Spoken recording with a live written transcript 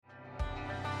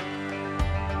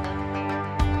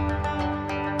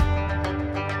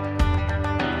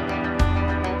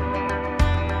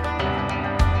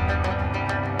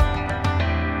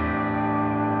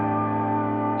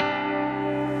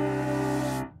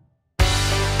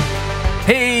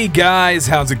Hey guys,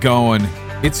 how's it going?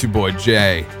 It's your boy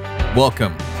Jay.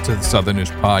 Welcome to the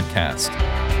Southernish Podcast.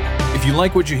 If you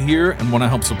like what you hear and want to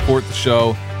help support the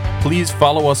show, please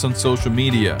follow us on social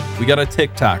media. We got a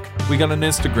TikTok, we got an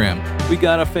Instagram, we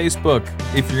got a Facebook.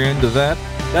 If you're into that,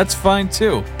 that's fine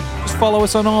too. Just follow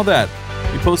us on all that.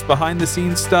 We post behind the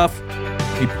scenes stuff,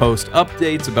 we post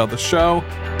updates about the show,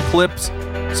 clips,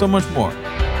 so much more.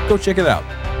 Go check it out.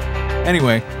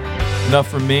 Anyway, enough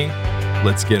from me.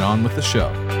 Let's get on with the show.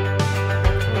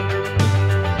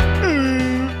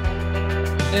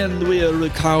 And we are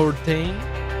recording. You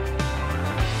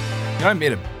know, I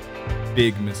made a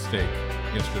big mistake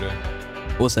yesterday.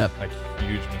 What's that? Like,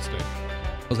 huge mistake.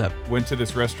 What's that? Went to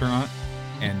this restaurant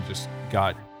and just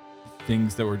got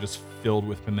things that were just filled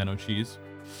with pimento cheese.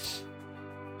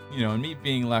 You know, and me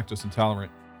being lactose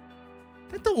intolerant,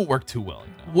 that don't work too well,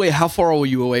 you know? Wait, how far were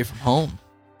you away from home?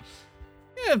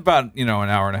 Yeah, about, an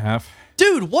hour and a half.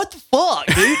 Dude, what the fuck,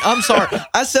 dude? I'm sorry.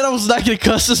 I said I was not going to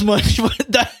cuss as much.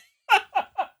 But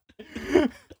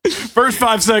First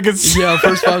 5 seconds. Yeah,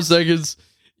 first 5 seconds.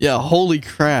 Yeah, holy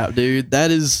crap, dude.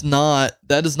 That is not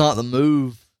the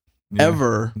move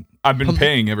ever. I've been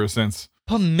paying ever since.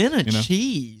 Pimento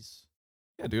cheese.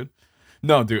 Yeah, dude.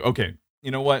 No, dude. Okay. You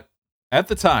know what? At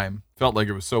the time, felt like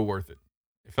it was so worth it.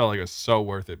 It felt like it was so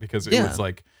worth it because it was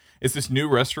like, it's this new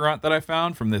restaurant that I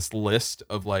found from this list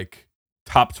of like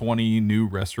top 20 new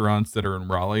restaurants that are in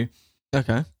Raleigh.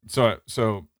 Okay.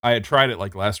 So I had tried it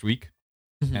like last week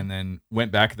and then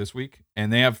went back this week,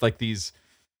 and they have like these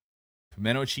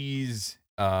pimento cheese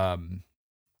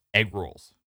egg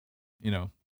rolls,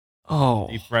 Oh,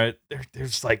 deep fried. They're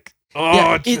just like,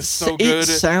 it's just so good. It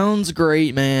sounds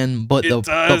great, man, but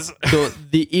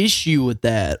the issue with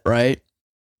that, right,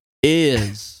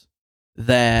 is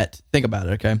that, think about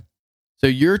it, okay? So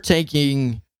you're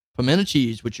taking pimento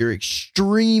cheese, which you're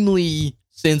extremely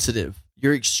sensitive.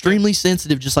 You're extremely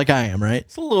sensitive, just like I am, right?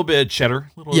 It's a little bit of cheddar.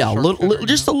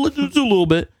 Just a little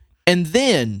bit. And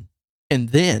then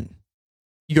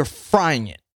you're frying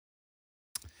it.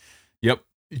 Yep.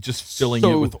 You're just filling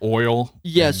it with oil.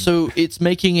 Yeah, so it's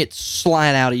making it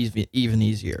slide out even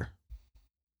easier.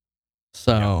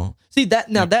 So, see, that's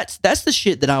the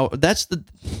shit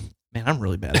man, I'm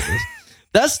really bad at this.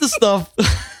 That's the stuff.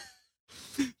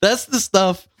 That's the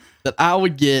stuff that I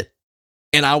would get,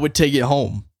 and I would take it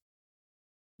home.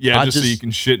 Yeah, just so you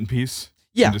can shit in peace.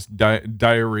 Yeah, and just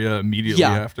diarrhea immediately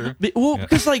after.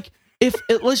 Because like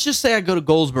let's just say I go to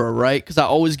Goldsboro, right? Because I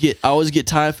always get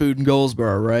Thai food in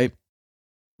Goldsboro, right?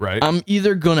 Right. I'm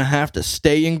either gonna have to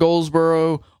stay in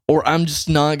Goldsboro, or I'm just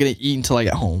not gonna eat until I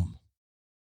get home.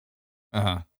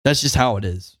 That's just how it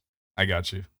is. I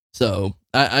got you. So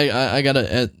I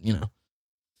gotta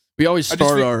we always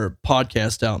start our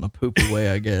podcast out in a poopy way,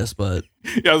 I guess, but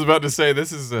yeah, I was about to say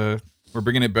this is we're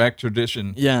bringing it back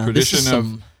tradition. Yeah,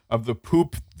 tradition of the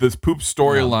poop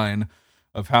storyline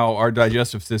of how our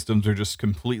digestive systems are just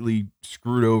completely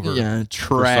screwed over. Yeah,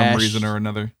 for some reason or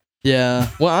another. Yeah,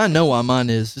 well, I know why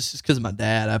mine is. It's just because of my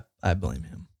dad. I blame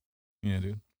him. Yeah,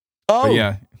 dude. Oh, but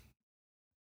yeah.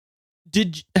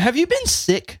 Have you been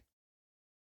sick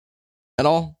at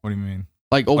all? What do you mean?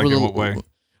 Like over in what way?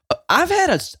 I had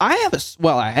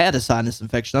a sinus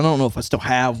infection. I don't know if I still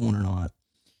have one or not.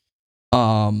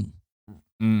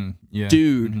 Yeah,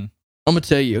 dude, I'm gonna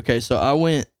tell you. Okay, so I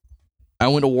went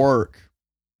to work,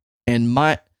 and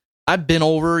I'd been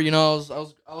over. I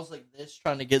was like this,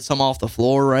 trying to get some off the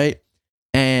floor, right?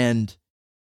 And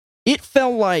it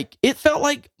felt like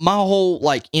my whole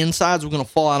like insides were gonna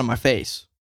fall out of my face.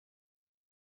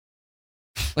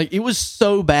 Like, it was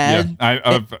so bad.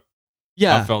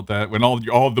 Yeah, I felt that when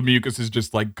all of the mucus is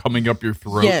just like coming up your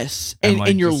throat. Yes,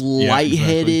 and you're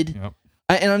lightheaded. Exactly. Yep.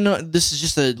 And I know this is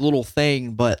just a little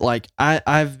thing, but like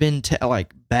I've been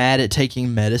bad at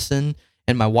taking medicine,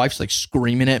 and my wife's like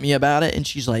screaming at me about it, and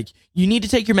she's like, "You need to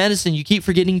take your medicine. You keep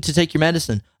forgetting to take your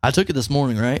medicine." I took it this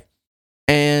morning, right?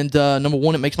 And number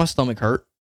one, it makes my stomach hurt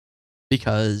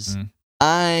because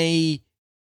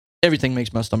everything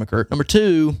makes my stomach hurt. Number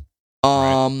two,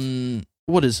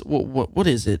 what is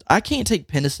it? I can't take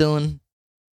penicillin,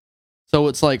 so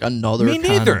it's like another. Me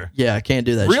neither. Yeah, I can't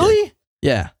do that. Really? Shit.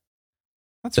 Yeah.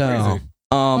 That's crazy.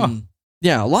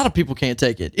 Yeah, a lot of people can't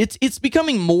take it. It's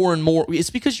becoming more and more. It's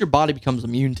because your body becomes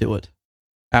immune to it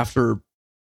after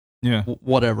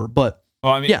whatever. But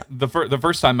well, I mean, the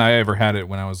first time I ever had it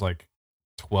when I was like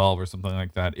 12 or something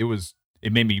like that,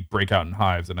 it made me break out in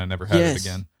hives, and I never had it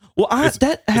again. Well,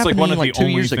 that happened like one to me of the 2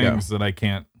 only years ago. things that I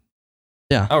can't.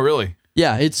 Yeah. Oh, really?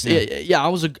 Yeah, I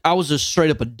was a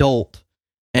straight up adult,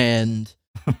 and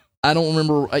I don't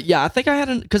remember. I think I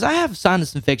had because I have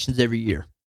sinus infections every year.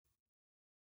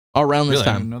 around this Really?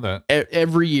 I time. didn't know that.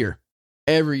 Every year.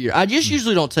 I just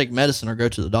usually don't take medicine or go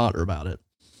to the doctor about it.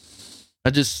 I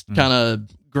just kind of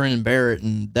grin and bear it,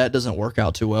 and that doesn't work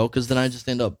out too well because then I just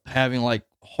end up having like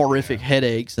horrific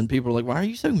headaches, and people are like, "Why are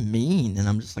you so mean?" And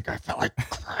I'm just like, "I felt like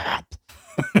crap."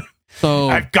 So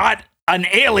I've got an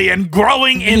alien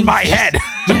growing in my head.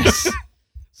 Yes.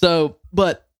 So,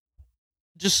 but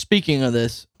just speaking of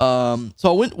this,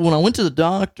 so when I went to the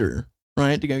doctor,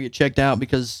 right, to go get checked out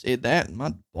because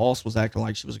my boss was acting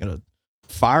like she was gonna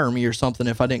fire me or something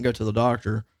if I didn't go to the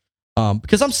doctor,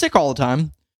 because I'm sick all the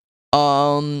time.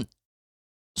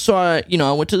 So I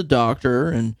went to the doctor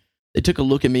and they took a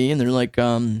look at me and they're like,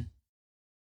 you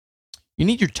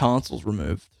need your tonsils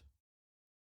removed.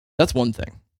 That's one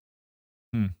thing.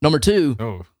 Number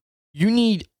two, you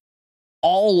need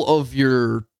all of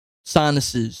your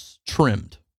sinuses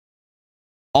trimmed.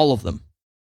 All of them.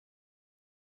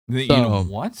 You know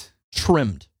what?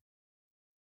 Trimmed.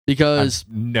 Because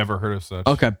I've never heard of such.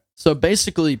 Okay. So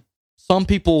basically, some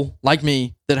people like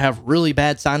me that have really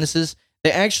bad sinuses,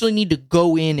 they actually need to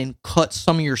go in and cut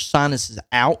some of your sinuses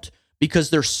out because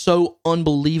they're so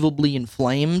unbelievably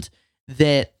inflamed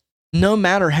that no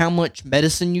matter how much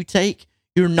medicine you take,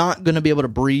 you're not going to be able to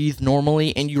breathe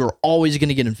normally and you're always going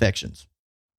to get infections.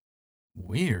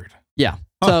 Weird. Yeah.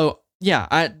 Huh. So,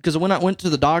 yeah, because when I went to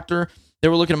the doctor, they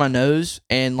were looking at my nose,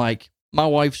 and like my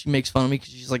wife, she makes fun of me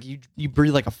because she's like, you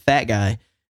breathe like a fat guy.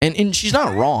 And she's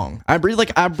not wrong. I breathe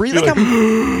like I'm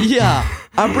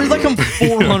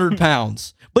 400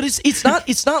 pounds. But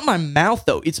it's not my mouth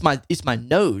though. It's my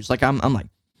nose. Like I'm like,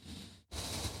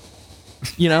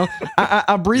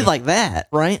 I breathe like that,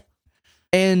 right?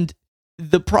 And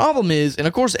the problem is, and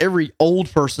of course every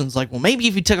old person's like, well, maybe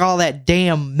if you took all that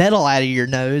damn metal out of your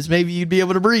nose, maybe you'd be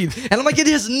able to breathe. And I'm like, it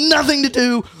has nothing to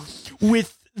do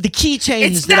with the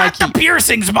keychains that I keep. It's not the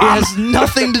piercings, Mom. It has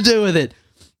nothing to do with it.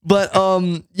 But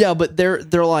but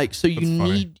they're like, so you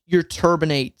need your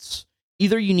turbinates.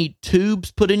 Either you need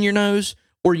tubes put in your nose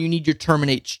or you need your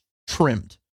terminates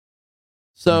trimmed.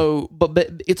 So, but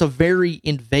it's a very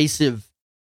invasive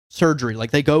surgery.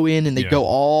 Like they go in and they go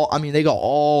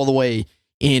all the way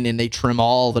in and they trim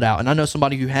all of it out. And I know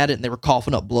somebody who had it and they were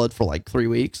coughing up blood for like 3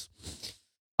 weeks.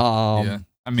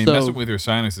 Messing with your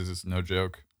sinuses is no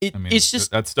joke. It's just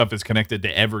that stuff is connected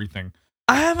to everything.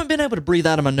 I haven't been able to breathe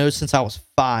out of my nose since I was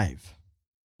 5,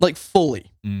 like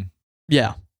fully.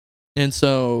 Yeah, and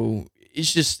so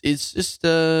it's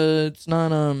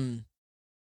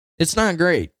not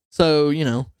great. So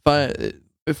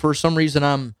if for some reason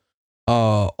I'm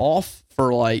off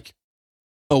for like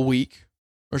a week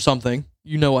or something,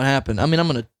 you know what happened. I mean, I'm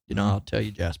gonna I'll tell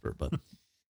you, Jasper, but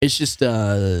it's just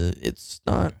it's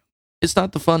not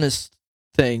the funnest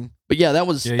thing. But yeah, that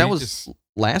was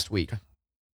last week, I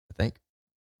think.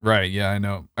 Right, yeah, I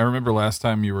know. I remember last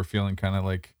time you were feeling kind of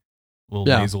like a little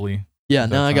nasally. Yeah,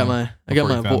 now I got my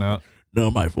voice.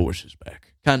 No, my voice is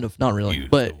back. Kind of, not really,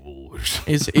 but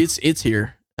it's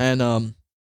here. And I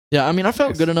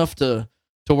felt good enough to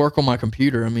work on my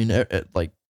computer. I mean,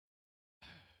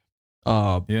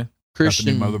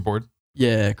 Christian motherboard.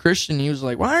 Yeah, Christian, he was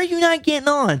like, "Why are you not getting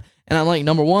on?" And I'm like,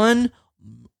 number one,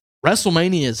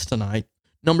 WrestleMania is tonight.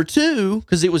 Number two,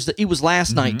 because it was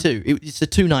last night too. It's a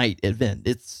 2-night event.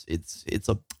 It's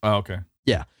a okay.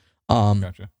 Yeah.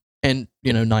 Gotcha. And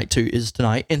night 2 is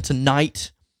tonight. And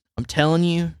tonight, I'm telling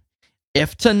you,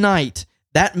 if tonight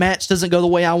that match doesn't go the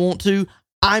way I want to,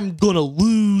 I'm gonna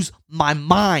lose my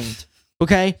mind.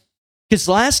 Okay? Because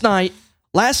last night,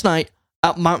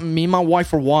 me and my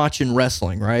wife were watching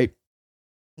wrestling. Right?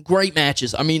 Great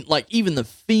matches. I mean, like even the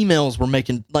females were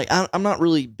making like I'm not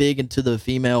really big into the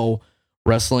female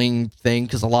wrestling thing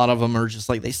because a lot of them are just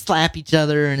like they slap each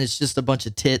other and it's just a bunch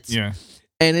of tits. Yeah.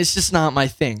 And it's just not my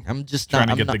thing. I'm just trying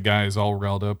to get the guys all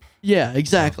riled up. Yeah,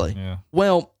 exactly. Yeah.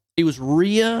 Well, it was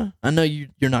Rhea. I know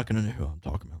you're not going to know who I'm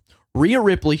talking about. Rhea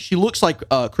Ripley. She looks like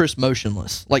Chris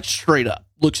Motionless, like straight up.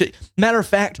 Matter of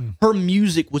fact, her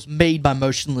music was made by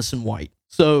Motionless in White.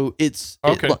 So it's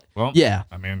okay. Well, yeah.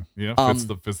 I mean,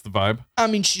 fits the vibe. I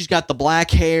mean, she's got the black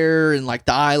hair and like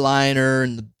the eyeliner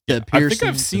and the piercings. I think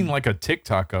I've seen like a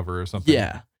TikTok of her or something.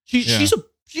 Yeah, she's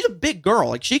a big girl.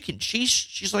 Like she's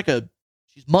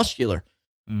muscular,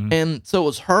 and so it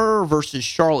was her versus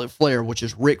Charlotte Flair, which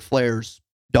is Ric Flair's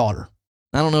daughter.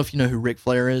 I don't know if you know who Ric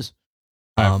Flair is.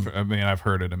 I've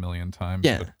heard it a million times.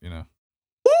 Yeah, but,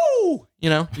 woo!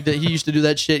 He used to do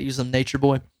that shit. He was a nature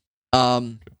boy.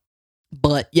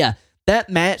 But yeah, that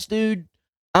match, dude,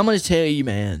 I'm going to tell you,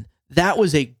 man, that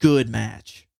was a good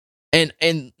match. And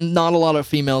not a lot of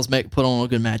females put on a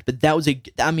good match, but that was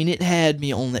it had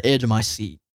me on the edge of my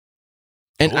seat.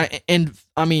 And I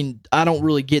don't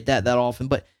really get that often,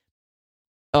 but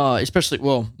especially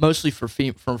mostly for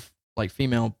like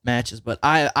female matches. But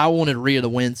I wanted Rhea to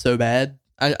win so bad.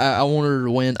 I wanted her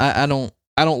to win. I don't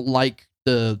like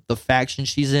the faction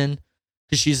she's in,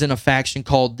 because she's in a faction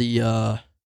called the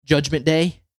Judgment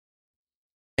Day.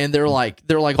 And they're like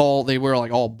they wear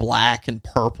like all black and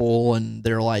purple, and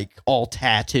they're like all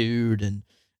tattooed, and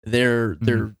they're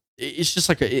it's just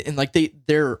like and like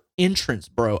their entrance,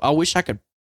 bro. I wish I could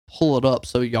pull it up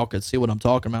so y'all could see what I'm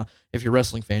talking about. If you're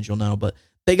wrestling fans, you'll know. But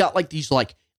they got like these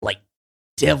like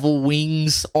devil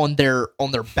wings on their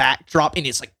backdrop, and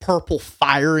it's like purple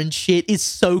fire and shit. It's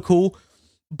so cool.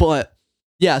 But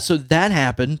yeah, so that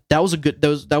happened. That was a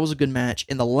good match.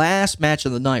 And the last match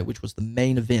of the night, which was the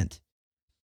main event,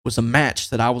 was a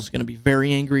match that I was going to be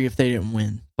very angry if they didn't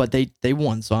win, but they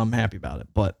won, so I'm happy about it.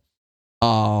 But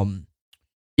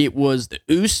it was the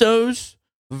Usos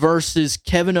versus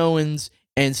Kevin Owens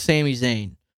and Sami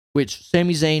Zayn, which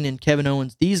Sami Zayn and Kevin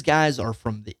Owens, these guys are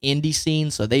from the indie scene,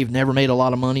 so they've never made a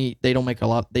lot of money. They didn't make a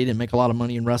lot of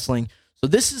money in wrestling. So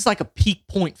this is like a peak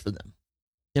point for them,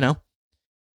 you know?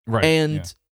 Right.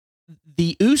 And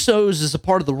the Usos is a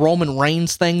part of the Roman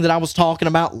Reigns thing that I was talking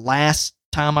about last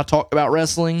time I talked about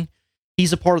wrestling.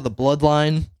 He's a part of the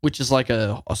bloodline, which is like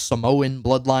a Samoan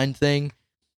bloodline thing.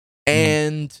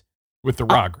 And with The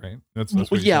Rock, right? That's what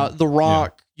The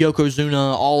Rock,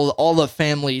 Yokozuna, all the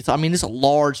families. I mean, it's a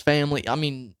large family. I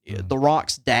mean, The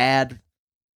Rock's dad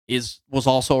was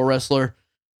also a wrestler.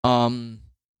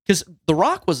 Because The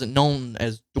Rock wasn't known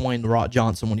as Dwayne The Rock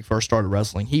Johnson when he first started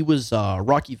wrestling. He was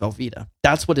Rocky Velveeta.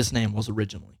 That's what his name was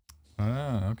originally.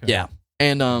 Ah, okay. Yeah.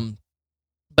 And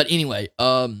but anyway,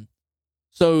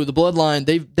 so the Bloodline,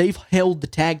 they've held the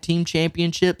tag team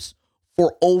championships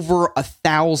for over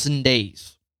 1,000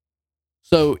 days.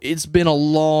 So it's been a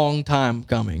long time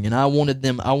coming, and I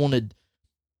wanted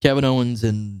Kevin Owens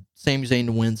and Sami Zayn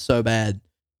to win so bad.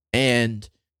 And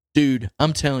dude,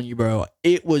 I'm telling you, bro,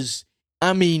 it was,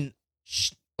 I mean,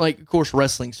 like, of course,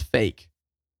 wrestling's fake.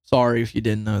 Sorry if you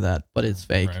didn't know that, but it's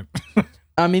fake. Right.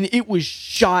 I mean, it was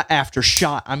shot after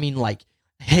shot. I mean, like,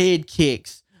 head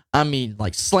kicks. I mean,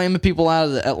 like, slamming people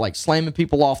slamming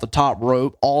people off the top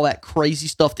rope, all that crazy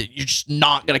stuff that you're just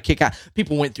not going to kick out.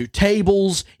 People went through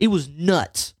tables. It was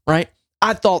nuts, right?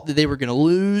 I thought that they were going to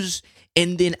lose,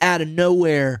 and then out of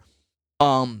nowhere,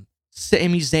 Sami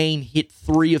Zayn hit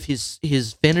 3 of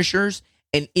his finishers,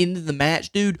 and into the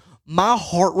match, dude, my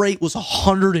heart rate was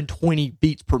 120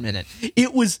 beats per minute.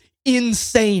 It was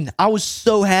insane. I was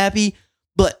so happy,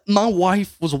 but my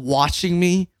wife was watching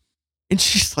me, and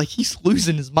she's like, he's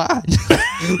losing his mind.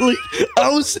 Like, I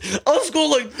was going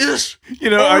like this. You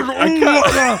know,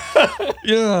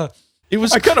 yeah, it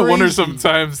was. I kind of wonder crazy.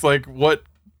 sometimes, like, what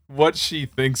she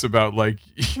thinks about, like,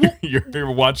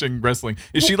 you're watching wrestling.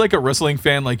 Is she like a wrestling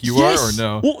fan like you are, or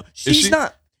no? Well, she's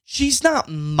not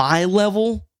my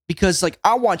level, because like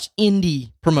I watch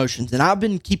indie promotions, and I've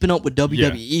been keeping up with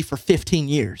WWE for 15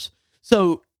 years.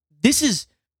 So this is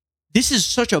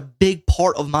such a big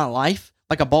part of my life.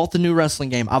 Like, I bought the new wrestling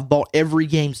game. I've bought every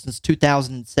game since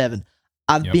 2007.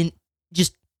 I've been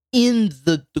just in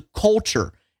the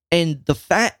culture, and the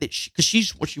fact that she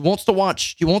wants to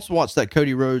watch that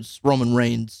Cody Rhodes Roman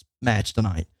Reigns match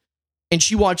tonight, and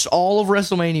she watched all of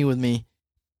WrestleMania with me.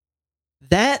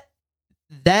 That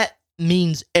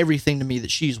means everything to me,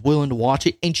 that she's willing to watch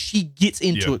it, and she gets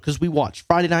into it, because we watch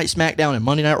Friday Night SmackDown and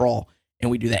Monday Night Raw, and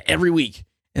we do that every week,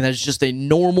 and that's just a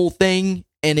normal thing,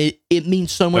 and it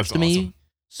means so much to me.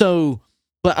 So,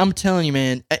 but I'm telling you,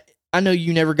 man, I know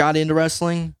you never got into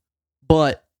wrestling,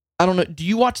 but I don't know. Do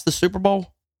you watch the Super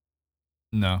Bowl?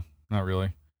 No, not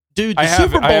really. Dude, I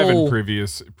have in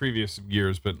previous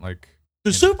years, but like,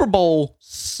 the Super Bowl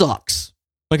sucks.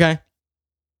 Okay?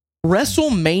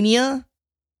 WrestleMania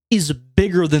is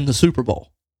bigger than the Super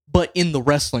Bowl, but in the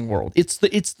wrestling world. It's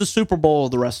the Super Bowl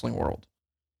of the wrestling world.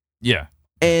 Yeah.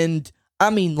 And I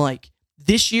mean, like,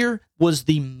 this year was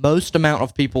the most amount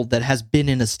of people that has been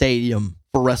in a stadium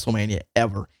for WrestleMania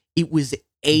ever. It was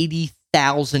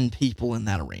 80,000 people in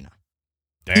that arena.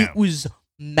 Damn. It was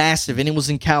massive, and it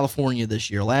was in California this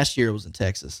year. Last year it was in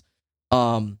Texas.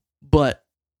 But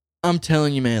I'm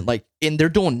telling you, man, like, and they're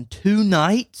doing 2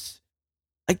 nights.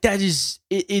 Like, that is,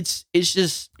 it's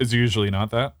just. It's usually not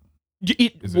that.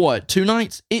 What, 2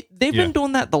 nights? They've been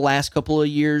doing that the last couple of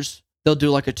years. They'll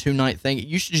do like a 2-night thing. It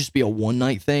used to just be a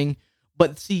 1-night thing.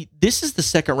 But see, this is the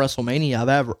second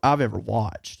WrestleMania I've ever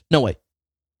watched. No, wait.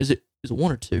 Is it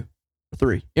 1 or 2 or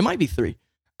 3? It might be 3.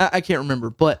 I can't remember.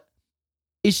 But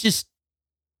it's just,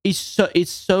 it's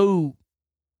so,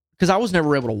 because I was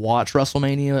never able to watch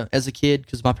WrestleMania as a kid,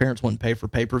 because my parents wouldn't pay for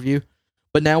pay-per-view.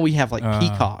 But now we have like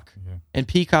Peacock, and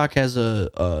Peacock has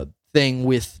a thing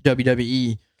with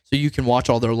WWE, so you can watch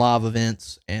all their live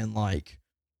events and like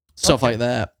stuff like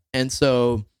that. And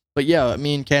so, but yeah,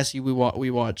 me and Cassie, we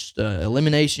watched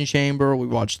Elimination Chamber, we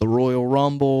watched the Royal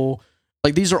Rumble.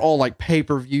 Like these are all like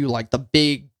pay-per-view, like the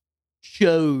big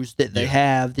shows that they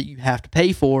have that you have to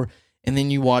pay for, and then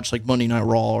you watch like Monday Night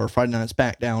Raw or Friday Night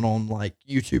SmackDown on like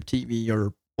YouTube TV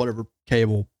or whatever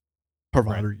cable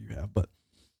provider you have. But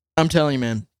I'm telling you,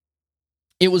 man,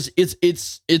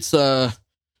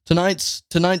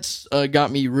 tonight's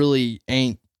got me really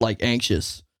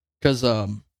anxious because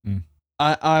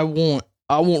I want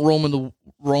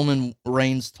Roman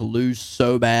Reigns to lose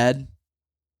so bad.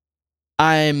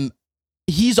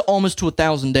 He's almost to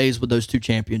 1,000 days with those 2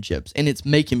 championships, and it's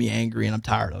making me angry, and I'm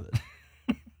tired of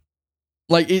it.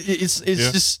 Like it's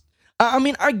just. I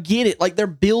mean, I get it. Like they're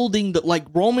building the like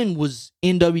Roman was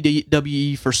in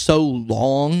WWE for so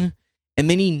long, and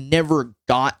then he never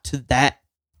got to that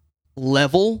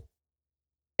level,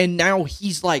 and now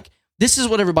he's like. This is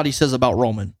what everybody says about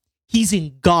Roman. He's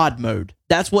in God mode.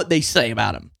 That's what they say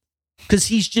about him, because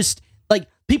he's just like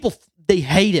people. They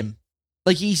hate him.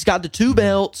 Like he's got the 2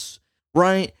 belts.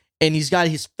 Right? And he's got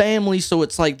his family, so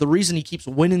it's like the reason he keeps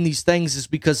winning these things is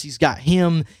because he's got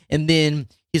him, and then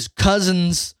his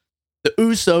cousins, the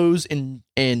Usos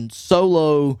and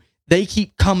Solo, they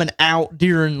keep coming out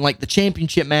during like the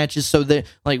championship matches, so that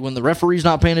like when the referee's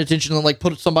not paying attention, they'll like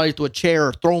put somebody through a chair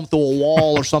or throw them through a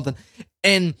wall or something.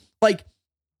 And like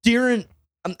during,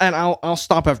 and I'll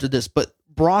stop after this, but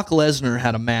Brock Lesnar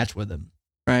had a match with him,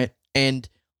 right? And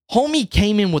homie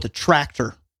came in with a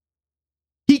tractor.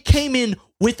 He came in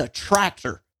with a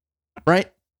tractor,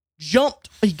 right?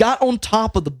 He got on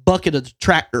top of the bucket of the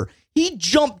tractor. He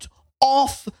jumped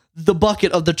off the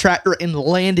bucket of the tractor and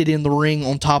landed in the ring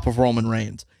on top of Roman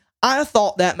Reigns. I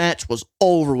thought that match was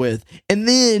over with. And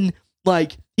then,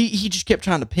 like, he just kept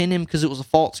trying to pin him because it was a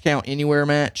false count anywhere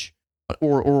match.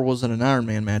 Or was it an Iron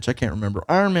Man match? I can't remember.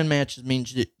 Iron Man matches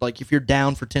means, like, if you're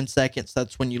down for 10 seconds,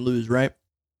 that's when you lose, right?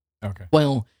 Okay.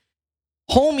 Well,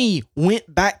 homie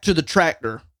went back to the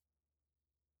tractor,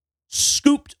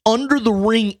 scooped under the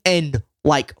ring, and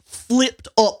like flipped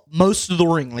up most of the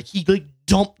ring. Like he like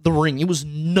dumped the ring. It was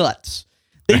nuts.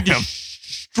 They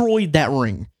destroyed that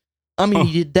ring. I mean,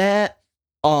 he did that.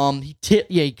 He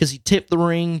tipped the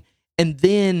ring, and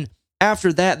then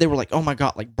after that, they were like, "Oh my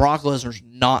god, like Brock Lesnar's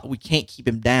not. We can't keep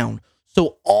him down."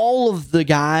 So all of the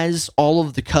guys, all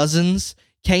of the cousins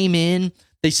came in.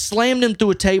 They slammed him through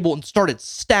a table and started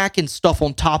stacking stuff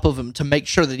on top of him to make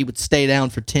sure that he would stay down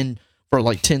for 10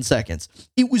 seconds.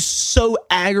 It was so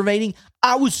aggravating.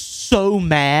 I was so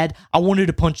mad. I wanted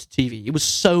to punch the TV. It was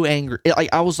so angry.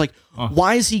 I was like,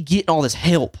 why is he getting all this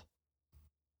help?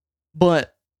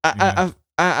 But I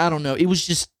don't know. It was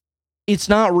just, it's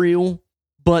not real,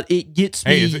 but it gets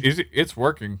me. Hey, it's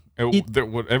working.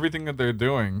 Everything that they're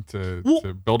doing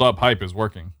to build up hype is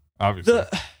working, obviously.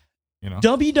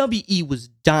 WWE was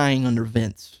dying under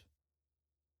Vince.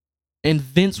 And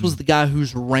Vince was the guy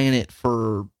who's ran it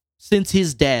since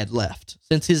his dad left,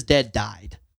 since his dad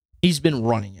died. He's been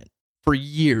running it for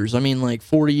years. I mean, like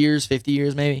 40 years, 50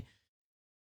 years maybe.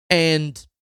 And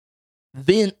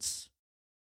Vince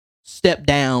stepped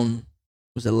down.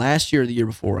 Was it last year or the year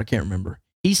before? I can't remember.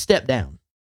 He stepped down.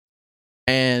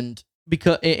 And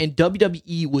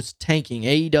WWE was tanking.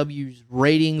 AEW's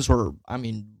ratings were, I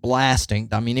mean, blasting.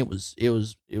 I mean, it was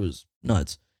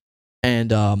nuts.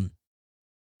 And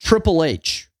Triple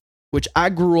H, which I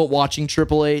grew up watching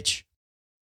Triple H.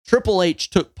 Triple H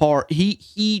took part.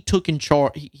 He took in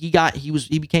charge.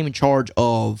 He became in charge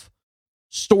of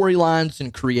storylines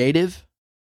and creative.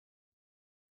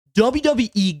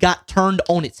 WWE got turned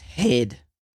on its head.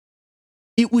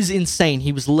 It was insane.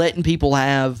 He was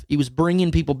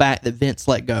bringing people back that Vince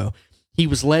let go. He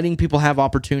was letting people have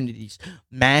opportunities.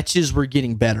 Matches were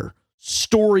getting better.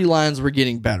 Storylines were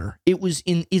getting better.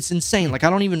 It's insane. Like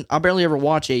I barely ever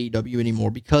watch AEW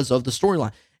anymore because of the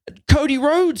storyline. Cody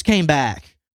Rhodes came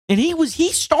back and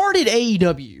he started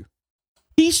AEW.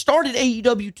 He started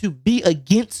AEW to be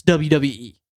against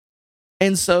WWE.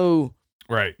 And so,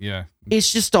 right. Yeah.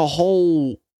 It's just a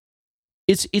whole,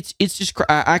 it's just,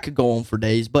 I could go on for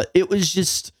days, but it was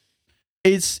just,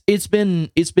 it's been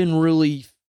really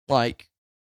like,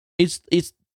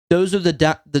 those are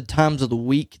the times of the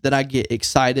week that I get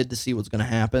excited to see what's going to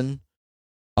happen.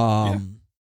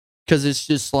 Cause it's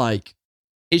just like,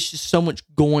 it's just so much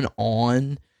going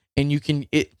on and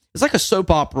it's like a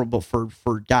soap opera, but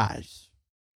for guys,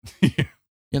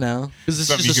 you know, cause it's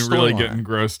something just you can really get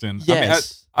engrossed in.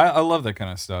 Yes. I love that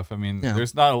kind of stuff. I mean,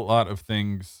 there's not a lot of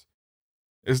things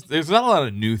there's not a lot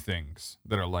of new things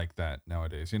that are like that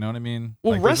nowadays. You know what I mean?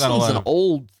 Well, Like there's not a wrestling's lot an of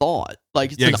old thought.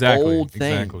 Like it's yeah, an exactly, old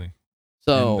thing. exactly. And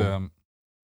So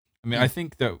I mean, I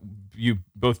think that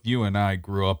both you and I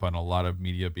grew up on a lot of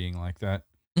media being like that.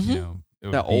 You mhm,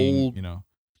 know, that of being old. you know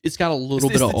It's got a little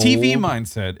it's bit of the TV old.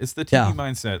 mindset. It's the TV Yeah.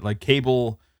 mindset. Like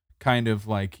cable, kind of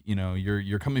like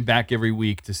you're coming back every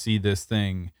week to see this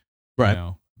thing.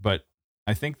 Right. But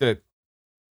I think that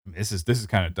this is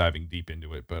kind of diving deep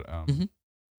into it. But Mhm.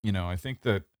 I think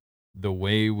that the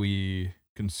way we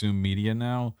consume media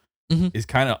now Mhm. is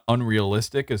kind of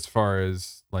unrealistic as far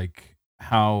as like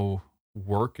how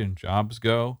work and jobs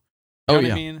go. You Oh know what I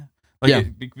yeah. mean? Like Yeah.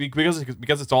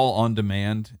 because it's all on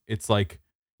demand. It's like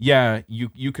yeah,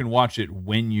 you can watch it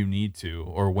when you need to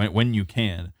or when you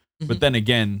can. But Mhm. then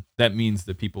again, that means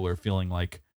that people are feeling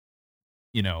like,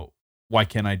 you know, why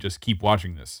can't I just keep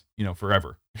watching this,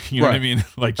 forever? You know what I Right. mean?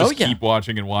 Like Oh just yeah. keep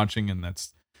watching and watching and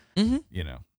that's, Mhm.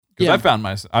 because Yeah.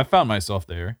 I found myself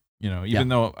there, Yeah. even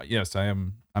though yes,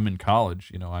 I'm in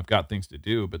college, I've got things to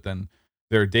do, but then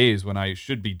there are days when I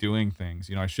should be doing things,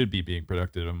 I should be being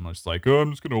productive. I'm just like, oh, I'm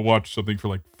just gonna watch something for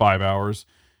like 5 hours.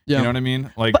 You Yeah. know what I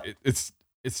mean? Like But it's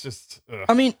just ugh.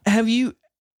 I mean, have you?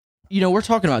 We're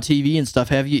talking about TV and stuff.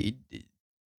 Have you?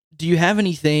 Do you have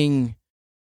anything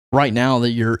right now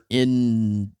that you're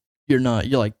in? You're not.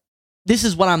 You're like, this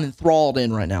is what I'm enthralled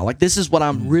in right now. Like, this is what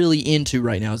I'm Mhm. really into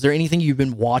right now. Is there anything you've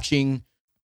been watching? See,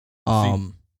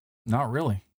 Um, not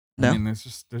really. I no. mean, there's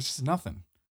just nothing.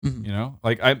 Mhm.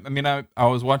 Like I mean, I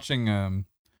was watching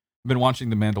been watching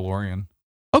The Mandalorian,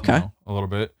 Okay. a little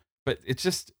bit, but it's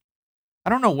just I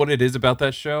don't know what it is about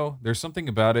that show. There's something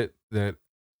about it that,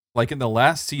 like in the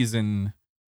last season,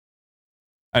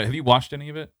 have you watched any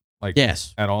of it? Like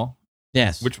Yes. at all?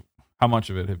 Yes. How much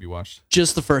of it have you watched?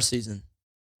 Just the first season.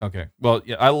 Okay. Well,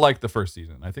 yeah, I like the first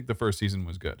season. I think the first season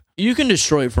was good. You can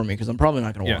destroy it for me because I'm probably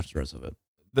not going to Yeah. watch the rest of it.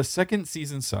 The second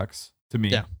season sucks to me.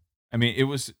 Yeah. I mean,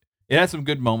 it had some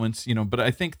good moments, but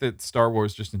I think that Star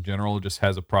Wars just in general just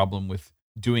has a problem with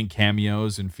doing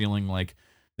cameos and feeling like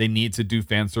they need to do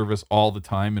fan service all the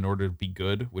time in order to be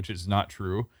good, which is not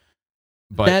true.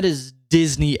 But That is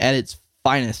Disney at its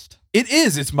finest.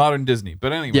 it's modern Disney.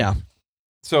 But anyway, Yeah.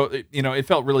 so it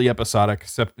felt really episodic.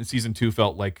 Season 2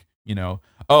 felt like,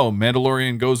 oh,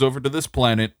 Mandalorian goes over to this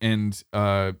planet and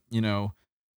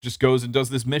just goes and does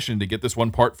this mission to get this one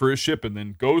part for his ship and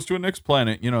then goes to a next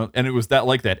planet, and it was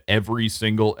like that every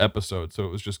single episode. So it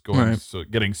was just Right.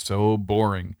 getting so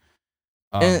boring.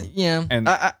 Yeah, and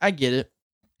I get it.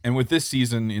 and with this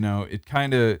season, it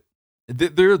kind of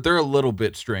they're a little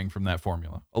bit straying from that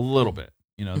formula, a little bit.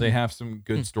 They have some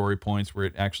good story points where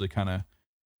it actually kind of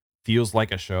feels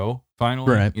like a show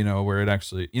finally. Right. Where it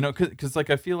actually, because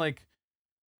like I feel like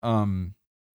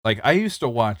I used to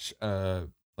watch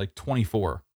like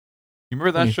 24. You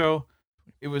remember that 20 show?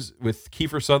 It was with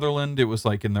Kiefer Sutherland. It was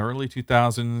like in the early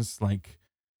 2000s. Like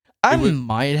I it was,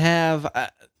 might have. I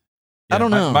yeah,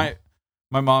 don't know.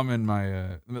 my mom and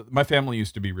my family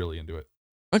used to be really into it.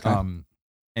 Okay.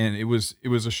 And it was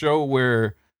a show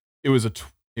where it was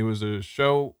a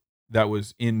show that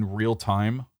was in real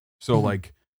time. So Mhm.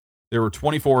 like there were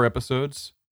 24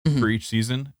 episodes Mhm. for each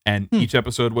season, and Hmm. each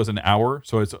episode was an hour.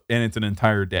 So it's an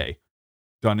entire day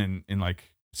done in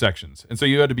like sections. And so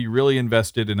you had to be really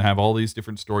invested and have all these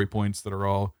different story points that are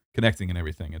all connecting and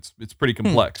everything. It's pretty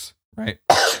complex, right?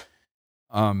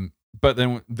 But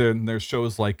then there's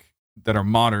shows like that are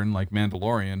modern, like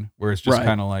Mandalorian, where it's just Right.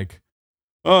 kind of like,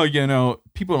 oh,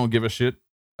 people don't give a shit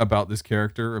about this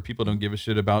character, or people don't give a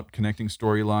shit about connecting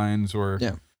storylines, or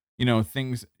Yeah.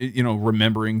 things,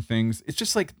 remembering things. It's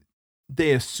just like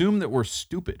they assume that we're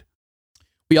stupid.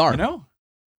 We are.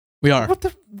 We are.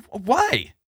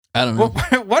 Why? I don't know.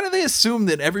 Why do they assume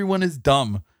that everyone is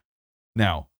dumb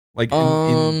now? Like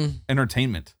in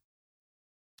entertainment,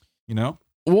 Well,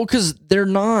 because they're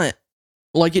not.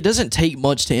 Like, it doesn't take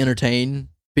much to entertain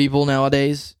people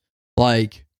nowadays.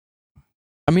 Like,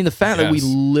 I mean, the fact that we Yes.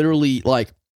 literally,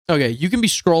 like, okay, you can be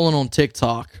scrolling on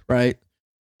TikTok, right?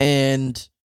 And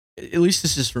at least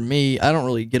this is for me. I don't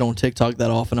really get on TikTok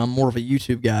that often. I'm more of a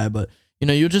YouTube guy, but,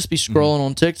 you'll just be scrolling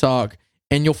on TikTok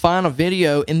and you'll find a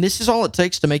video, and this is all it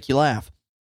takes to make you laugh.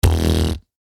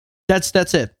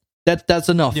 That's it. That's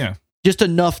enough. Yeah. Just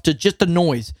enough to just the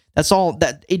noise. That's all.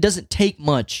 That it doesn't take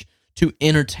much to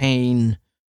entertain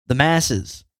the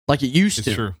masses like it used It's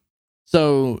to. true.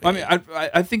 So I mean,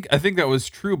 I think that was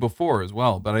true before as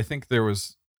well, but I think there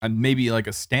was maybe like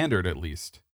a standard at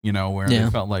least, where Yeah. they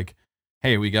felt like,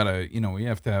 hey, we gotta, we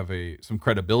have to have some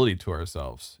credibility to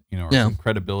ourselves, or Yeah. some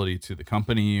credibility to the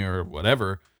company or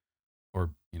whatever, or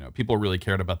people really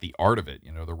cared about the art of it,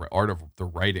 the art of the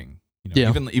writing,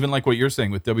 Yeah. Even like what you're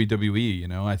saying with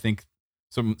WWE, I think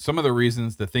some of the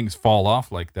reasons that things fall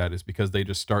off like that is because they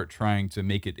just start trying to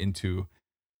make it into,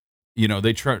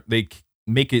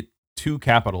 make it too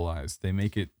capitalized. They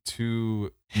make it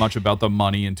too much about the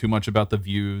money and too much about the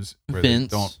views. Where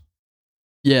Vince. They don't.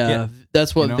 Yeah,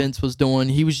 that's what Vince was doing.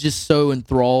 He was just so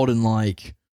enthralled and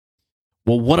like,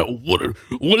 well, what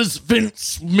does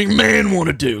Vince McMahon want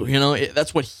to do?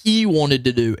 That's what he wanted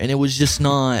to do, and it was just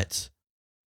not.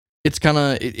 It's kind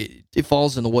of it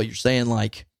falls into what you're saying,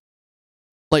 like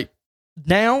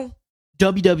now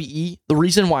WWE. The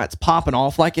reason why it's popping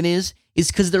off like it is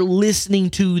because they're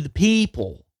listening to the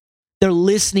people. They're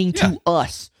listening to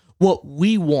us. What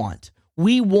we want.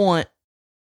 We want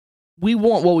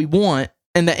what we want.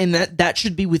 And that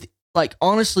should be with, like,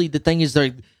 honestly, the thing is,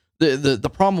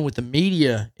 the problem with the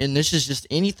media, and this is just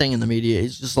anything in the media,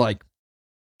 is just like,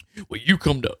 well, you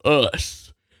come to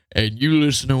us and you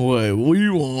listen to what we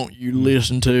want you to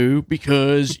listen to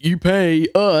because you pay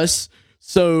us,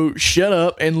 so shut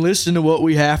up and listen to what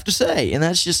we have to say. And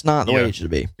that's just not the way it should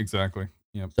be. Exactly.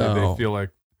 Yeah. So,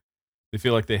 they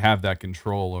feel like they have that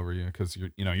control over you because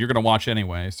you're going to watch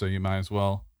anyway, so you might as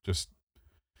well just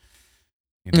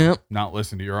not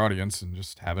listen to your audience and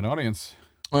just have an audience.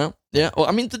 Well, yeah. Well,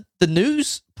 I mean, the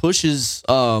news pushes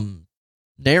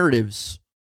narratives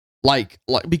like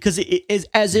because it is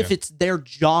as if it's their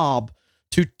job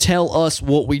to tell us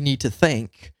what we need to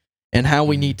think and how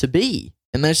we need to be,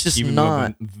 and that's just Even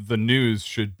not. The news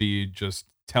should be just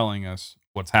telling us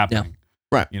what's happening.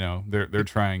 Right. They're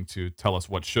trying to tell us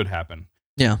what should happen.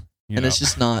 Yeah. It's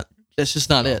just not. That's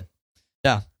just not it.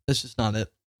 Yeah, that's just not it.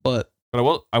 But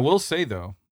I will say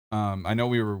though, I know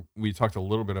we talked a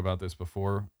little bit about this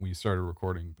before we started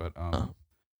recording, but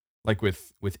like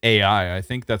with AI, I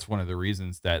think that's one of the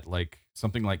reasons that like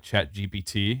something like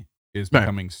ChatGPT is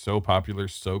becoming so popular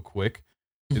so quick,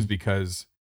 is because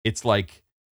it's like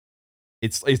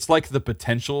the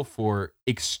potential for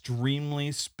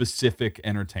extremely specific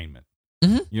entertainment.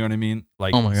 Mm-hmm. You know what I mean?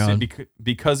 Like, oh my God.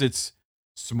 because it's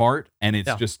smart and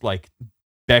it's just like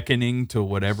beckoning to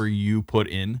whatever you put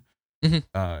in.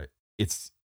 Mm-hmm.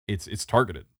 It's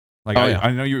targeted. Like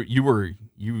I know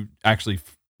you actually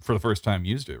for the first time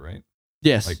used it, right?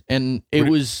 Yes, like, and it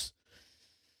was.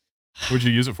 What'd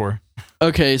you use it for?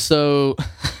 Okay, so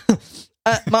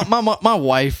my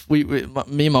wife, me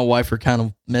and my wife are kind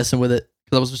of messing with it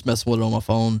because I was just messing with it on my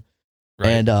phone, right.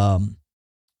 And of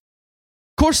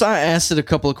course I asked it a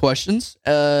couple of questions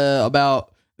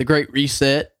about the Great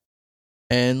Reset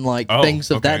and like things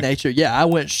of that nature. Yeah, I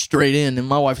went straight in, and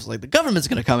my wife was like, "The government's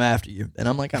gonna come after you," and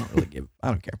I'm like, I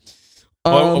don't care.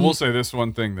 Well, I will say this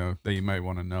one thing though that you might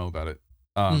want to know about it.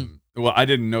 Well, I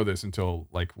didn't know this until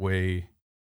like way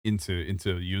into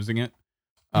using it.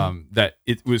 That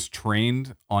it was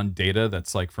trained on data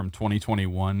that's like from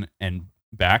 2021 and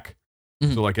back.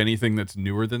 So like anything that's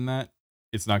newer than that,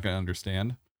 it's not going to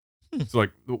understand. So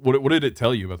like, what did it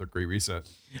tell you about the Great Reset?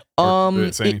 Or did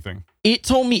it say anything? It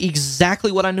told me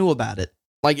exactly what I knew about it.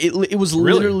 Like it was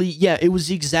literally, it was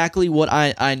exactly what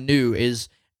I knew.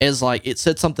 As like it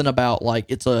said something about like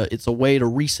it's a way to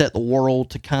reset the world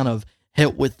to kind of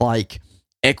help with like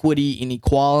equity and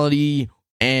equality,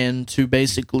 and to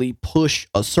basically push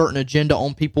a certain agenda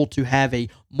on people to have a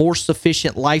more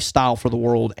sufficient lifestyle for the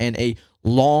world and a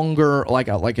longer like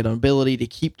an ability to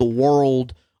keep the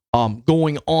world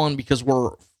going on, because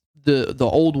we're the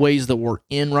old ways that we're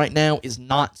in right now is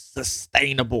not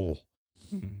sustainable.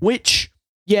 Which,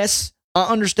 yes, I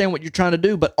understand what you're trying to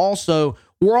do, but also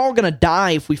we're all going to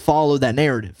die if we follow that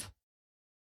narrative.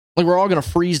 Like we're all going to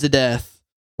freeze to death.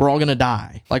 We're all going to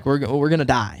die. Like we're going to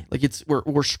die. Like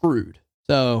we're screwed.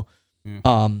 So, and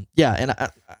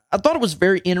I thought it was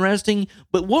very interesting,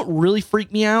 but what really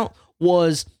freaked me out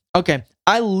was, okay,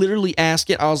 I literally asked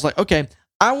it, I was like, okay,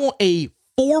 I want a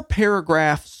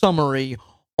 4-paragraph summary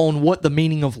on what the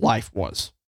meaning of life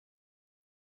was.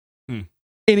 And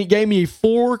it gave me a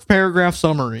 4-paragraph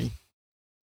summary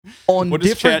on what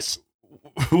different...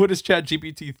 What does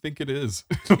ChatGPT think it is?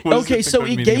 Okay, so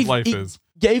it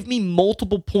gave me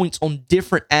multiple points on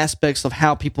different aspects of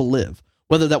how people live,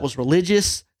 whether that was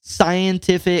religious,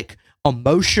 scientific,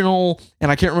 emotional,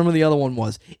 and I can't remember the other one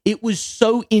was. It was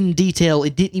so in detail,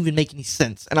 it didn't even make any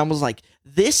sense. And I was like,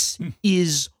 this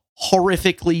is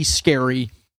horrifically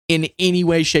scary in any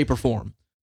way, shape, or form.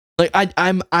 Like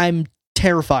I'm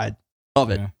terrified of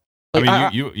it. Yeah. Like, I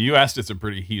mean, you asked it some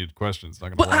pretty heated questions.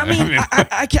 Not gonna lie. I mean,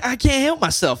 I can't help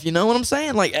myself. You know what I'm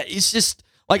saying? Like, it's just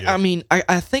like, I mean,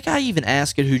 I think I even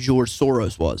asked it who George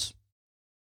Soros was,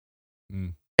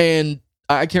 and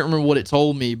I can't remember what it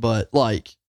told me, but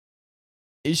like,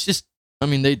 it's just, I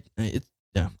mean,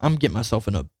 I'm getting myself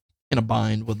in a in a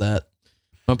bind with that.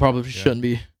 I probably shouldn't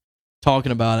be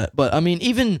talking about it. But I mean,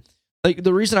 even like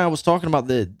the reason I was talking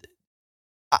about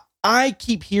I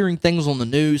keep hearing things on the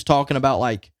news talking about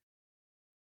like,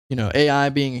 AI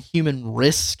being a human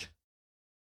risk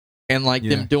and like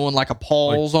them doing like a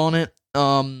pause on it.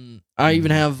 I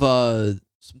even have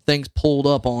some things pulled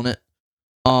up on it.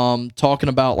 Talking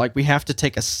about like we have to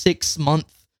take a 6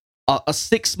 month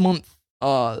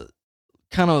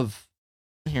kind of,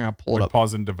 here, I'll pull it up.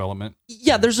 Pause in development.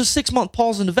 Yeah, there's a 6 month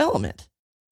pause in development.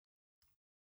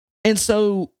 And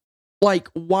so, like,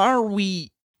 what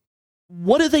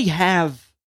do they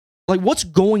have? Like, what's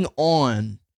going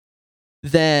on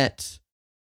that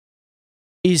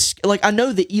is, like, I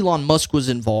know that Elon Musk was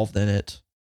involved in it.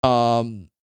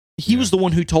 He was the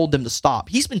one who told them to stop.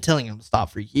 He's been telling them to stop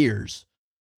for years.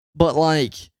 But,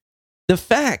 like, the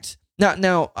fact,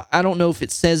 now I don't know if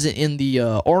it says it in the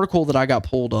article that I got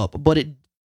pulled up, but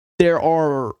there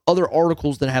are other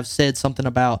articles that have said something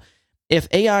about if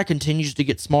AI continues to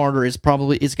get smarter, it's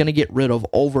going to get rid of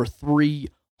over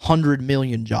 300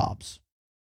 million jobs.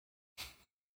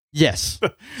 Yes.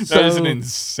 That is an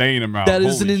insane amount. That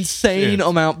is an insane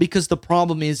amount, because the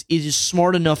problem is it is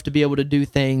smart enough to be able to do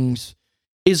things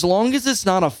as long as it's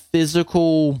not a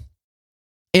physical,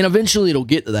 and eventually it'll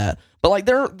get to that. But like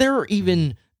there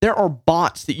are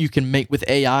bots that you can make with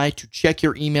AI to check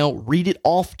your email, read it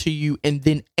off to you, and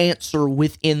then answer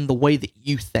within the way that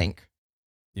you think.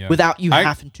 Yeah. Without you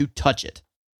having to touch it.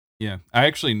 Yeah. I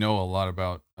actually know a lot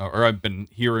about, or I've been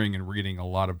hearing and reading a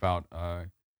lot about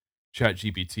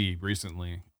ChatGPT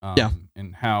recently.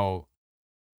 And how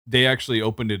they actually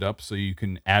opened it up so you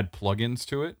can add plugins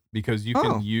to it, because you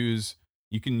can use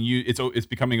it's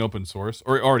becoming open source,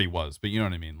 or it already was, but you know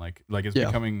what I mean? Like it's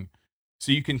becoming,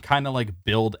 so you can kind of like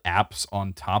build apps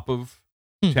on top of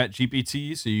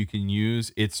ChatGPT, so you can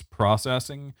use its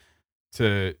processing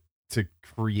to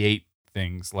create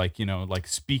things like, like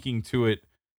speaking to it,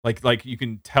 like you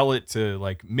can tell it to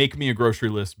like make me a grocery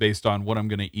list based on what I'm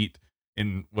going to eat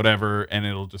in whatever, and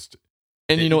it'll just,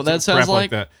 and you know what that sounds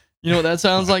like? You know what that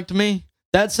sounds like to me?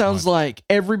 That sounds like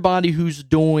everybody who's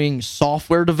doing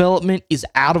software development is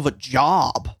out of a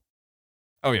job.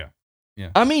 Oh yeah.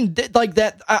 Yeah. I mean, like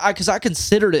that, because I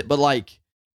considered it, but like,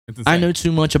 I know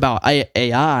too much about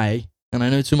AI, and I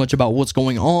know too much about what's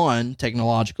going on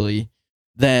technologically,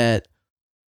 that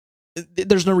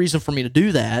there's no reason for me to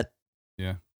do that.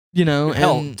 Yeah.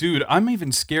 Hell, dude, I'm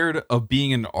even scared of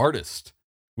being an artist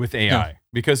with AI,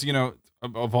 because,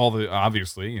 of all the,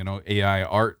 obviously, AI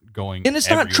art going, and it's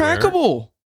everywhere. not trackable.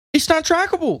 It's not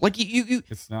trackable. Like you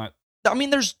it's not. I mean,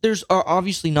 there's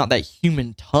obviously not that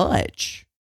human touch.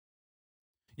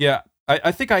 Yeah,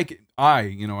 I think I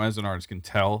as an artist can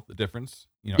tell the difference,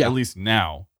 at least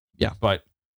now. Yeah. But,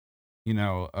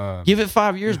 give it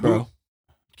 5 years, bro.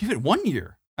 Give it 1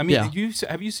 year. I mean, have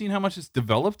you seen how much it's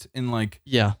developed in like,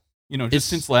 just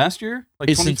since last year, like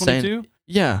 2022? Insane.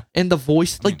 Yeah. And the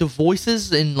voice, like the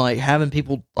voices, and like having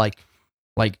people like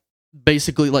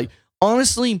basically like,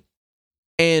 honestly,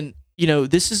 and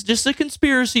this is just a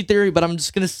conspiracy theory, but I'm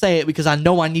just going to say it because I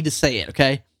know I need to say it.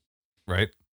 Okay. Right.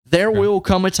 There will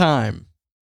come a time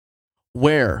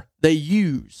where they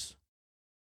use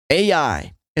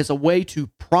AI as a way to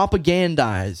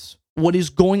propagandize what is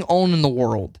going on in the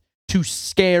world to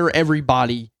scare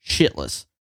everybody shitless.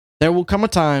 There will come a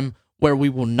time where we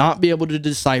will not be able to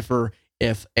decipher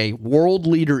if a world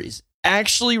leader is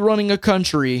actually running a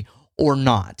country or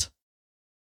not.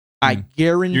 I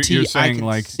guarantee I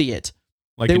can see it.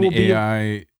 Like an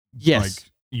AI, like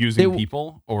using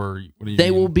people, or what do you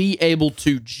mean? Will be able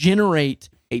to generate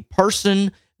a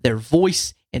person, their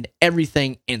voice, and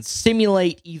everything, and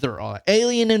simulate either an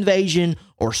alien invasion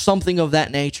or something of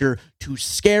that nature to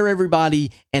scare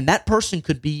everybody, and that person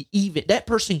could be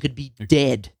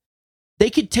dead. They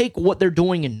could take what they're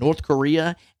doing in North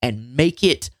Korea and make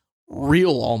it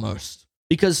real almost,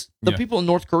 because the people in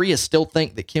North Korea still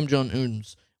think that Kim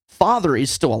Jong-un's father is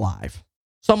still alive.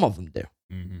 Some of them do.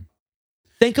 Mm-hmm.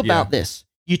 Think about this.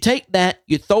 You take that,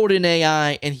 you throw it in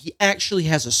AI, and he actually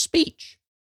has a speech.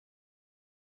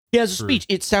 He has a speech.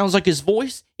 It sounds like his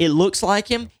voice. It looks like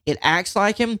him. It acts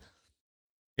like him.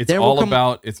 It's all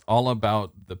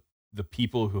about the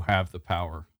people who have the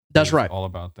power. That's right. All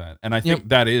about that. And I think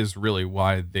that is really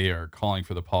why they are calling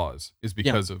for the pause, is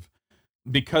because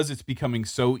because it's becoming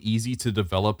so easy to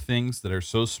develop things that are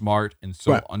so smart and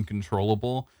so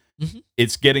uncontrollable. Mm-hmm.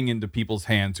 It's getting into people's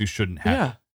hands who shouldn't have.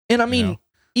 Yeah. And I mean,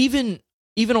 even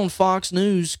on Fox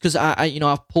News, because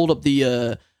I've pulled up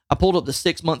the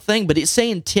 6 month thing, but it's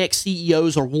saying tech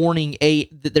CEOs are warning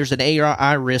that there's an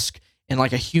AI risk, and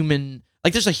like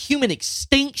there's a human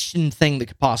extinction thing that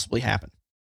could possibly happen.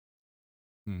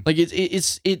 Like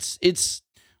it's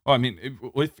Well, I mean,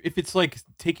 if it's like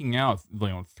taking out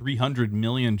 300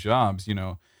 million jobs,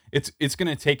 it's going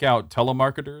to take out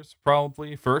telemarketers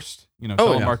probably first. Oh, yeah.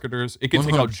 Telemarketers. It could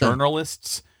take out 100%.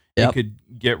 journalists. Yep. It could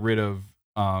get rid of.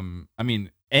 I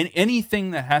mean,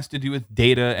 anything that has to do with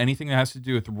data, anything that has to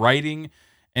do with writing,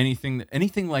 anything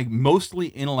like mostly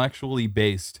intellectually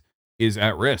based is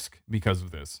at risk because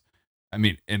of this. I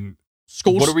mean, and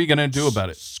what are we going to do about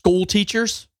it? School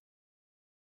teachers.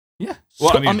 Yeah.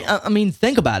 Well, I mean,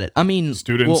 think about it. I mean,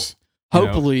 students. Well,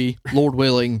 hopefully, Lord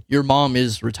willing, your mom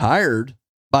is retired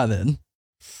by then.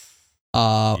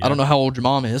 I don't know how old your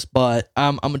mom is, but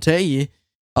I'm gonna tell you,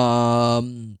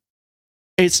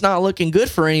 it's not looking good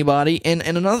for anybody. And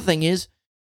another thing is,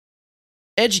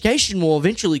 education will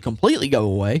eventually completely go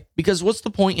away, because what's the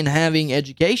point in having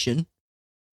education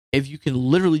if you can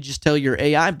literally just tell your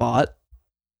AI bot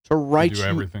to write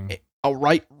everything?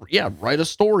 Write a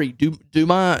story. Do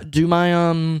my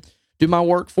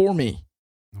work for me.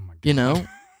 Oh my God.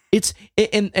 It's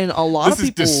and a lot of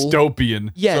people. This is dystopian.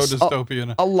 Yes, so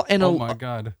dystopian. Oh my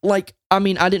God. Like, I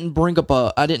mean, I didn't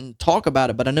talk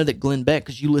about it, but I know that Glenn Beck,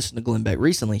 because you listened to Glenn Beck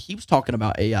recently, he was talking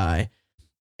about AI,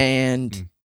 and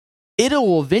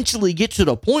it'll eventually get to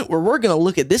the point where we're going to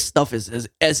look at this stuff as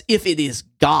if it is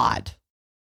God,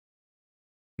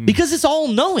 because it's all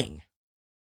knowing.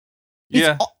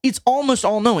 It's almost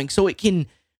all knowing, so it can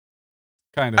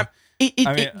kind of.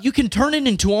 You can turn it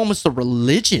into almost a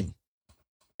religion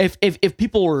if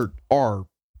people are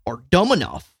dumb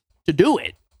enough to do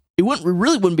it. It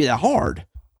really wouldn't be that hard,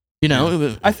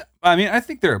 Yeah. I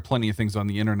think there are plenty of things on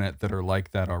the internet that are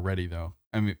like that already, though.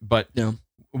 I mean, but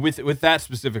with that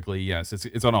specifically, yes,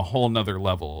 it's on a whole nother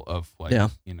level of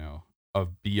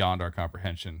of beyond our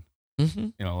comprehension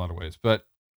in a lot of ways, but.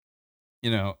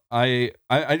 I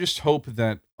just hope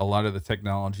that a lot of the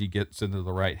technology gets into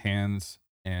the right hands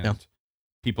and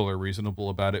people are reasonable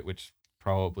about it, which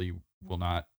probably will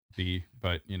not be,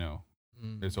 but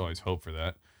there's always hope for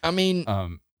that. I mean,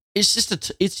 it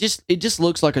just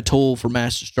looks like a tool for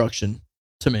mass destruction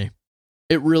to me.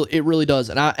 It really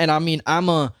does.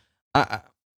 I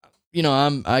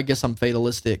guess I'm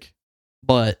fatalistic,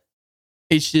 but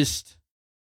it's just,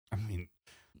 I mean,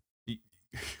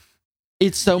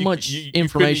 it's so much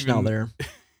information out there.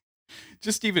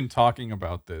 Just even talking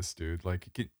about this, dude.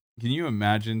 Like, can you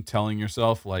imagine telling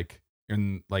yourself, like,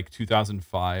 in like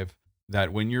 2005,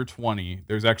 that when you're 20,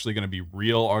 there's actually going to be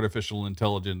real artificial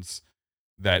intelligence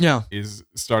that is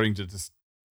starting to just,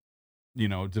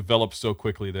 develop so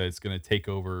quickly that it's going to take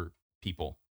over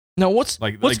people. Now, what's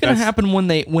going to happen when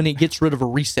it gets rid of a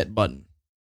reset button?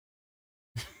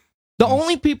 The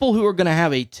only people who are going to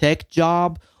have a tech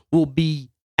job will be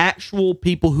actual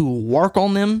people who work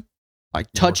on them, like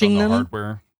touching them,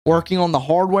 hardware. Working on the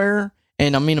hardware,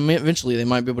 and I mean, eventually they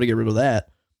might be able to get rid of that.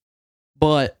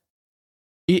 But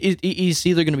it's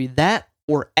either going to be that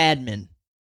or admin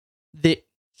that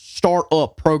start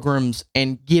up programs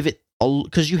and give it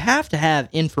because you have to have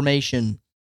information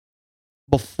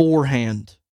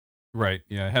beforehand. Right.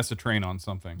 Yeah, it has to train on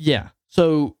something. Yeah.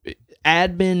 So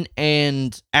admin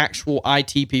and actual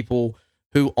IT people.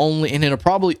 And it'll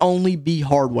probably only be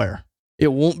hardware. It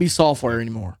won't be software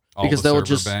anymore. Because they'll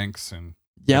just banks and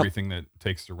everything that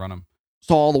takes to run them.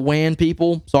 So all the WAN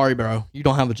people, sorry, bro, you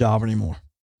don't have a job anymore.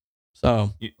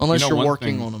 So unless you're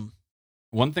working on them.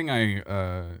 One thing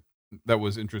that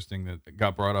was interesting that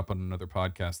got brought up on another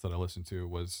podcast that I listened to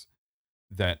was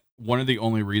that one of the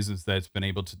only reasons that it's been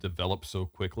able to develop so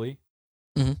quickly,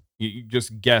 you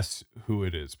just guess who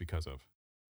it is because of.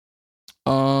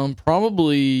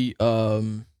 Probably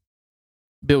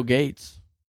Bill Gates.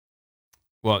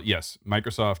 Well, yes,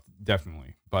 Microsoft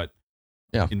definitely, but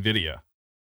Nvidia.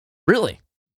 Really?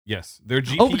 Yes, they're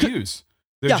GPUs.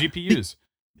 GPUs.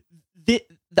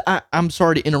 I'm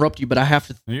sorry to interrupt you, but I have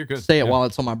to say it while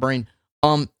it's on my brain.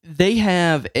 They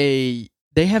have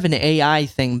an AI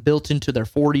thing built into their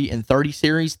 40 and 30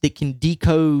 series that can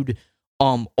decode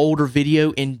older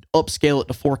video and upscale it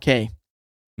to 4K.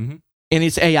 Mm-hmm. And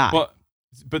it's AI. Well,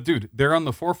 but dude, they're on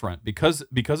the forefront because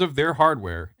of their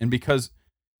hardware and because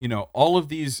all of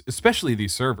these, especially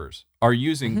these servers, are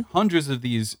using hundreds of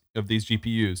these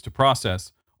GPUs to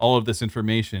process all of this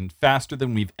information faster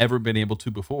than we've ever been able to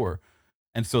before.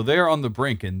 And so they're on the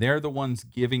brink, and they're the ones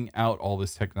giving out all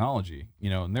this technology,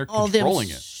 and they're controlling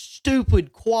it.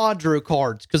 Stupid Quadro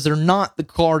cards, because they're not the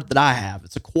card that I have.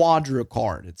 It's a Quadro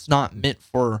card. It's not meant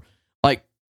for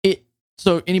it.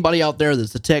 So anybody out there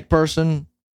that's a tech person,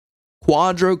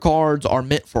 Quadro cards are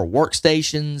meant for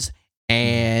workstations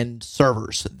and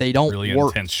servers. They don't really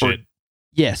work intense for shit.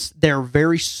 Yes, they're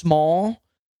very small,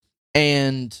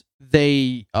 and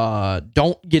they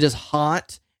don't get as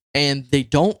hot, and they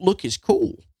don't look as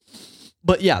cool.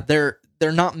 But yeah, they're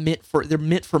not meant for. They're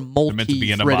meant for multi-threaded. They're meant to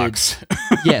be in a box.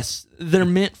 Yes, they're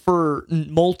meant for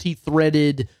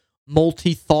multi-threaded,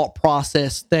 multi-thought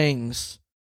process things.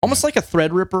 Almost like a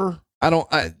Threadripper. I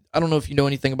don't know if you know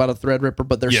anything about a Threadripper,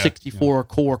 but they're 64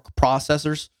 core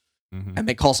processors, and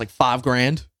they cost like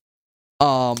 $5,000.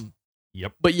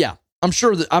 Yep. But yeah, I'm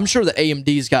sure that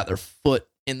AMD's got their foot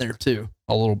in there too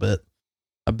a little bit.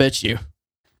 I bet you.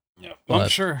 Yeah. Well, I'm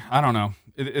sure. I don't know.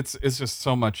 It's just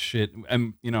so much shit,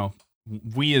 and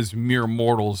we as mere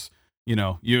mortals,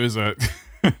 you as a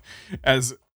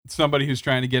as somebody who's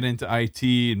trying to get into IT,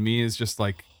 and me is just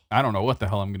like, I don't know what the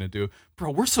hell I'm gonna do,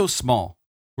 bro. We're so small.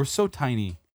 We're so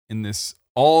tiny in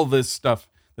all this stuff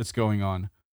that's going on.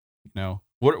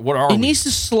 What are it needs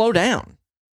to slow down.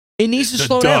 It needs to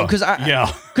slow down because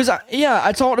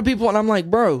I talk to people and I'm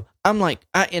like, bro, I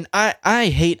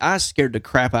scared the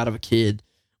crap out of a kid,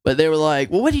 but they were like,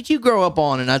 well, what did you grow up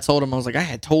on? And I told them, I was like, I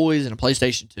had toys and a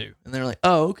PlayStation 2, and they're like,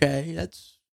 oh, okay,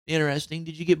 that's interesting.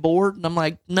 Did you get bored? And I'm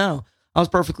like, no, I was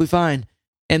perfectly fine.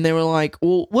 And they were like,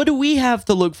 well, what do we have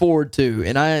to look forward to?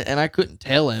 And I couldn't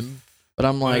tell him. But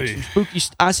I'm like,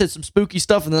 I said some spooky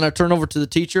stuff, and then I turned over to the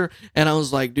teacher, and I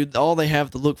was like, dude, all they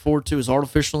have to look forward to is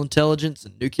artificial intelligence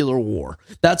and nuclear war.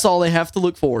 That's all they have to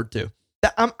look forward to.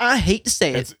 I hate to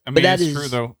say it, but that is true,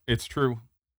 though. It's true.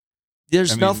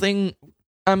 There's nothing.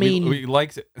 I mean, we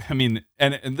like to,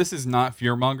 and this is not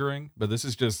fear mongering, but this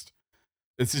is just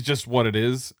what it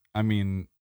is. I mean,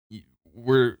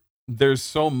 there's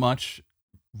so much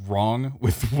wrong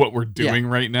with what we're doing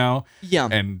right now. Yeah,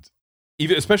 and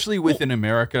especially within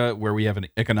America, where we have an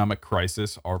economic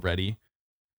crisis already,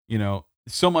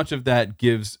 so much of that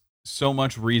gives so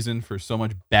much reason for so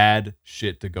much bad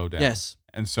shit to go down. Yes.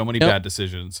 And so many bad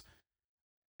decisions.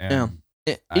 And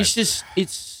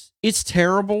it's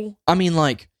terrible. I mean,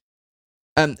 like,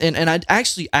 and I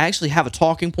actually have a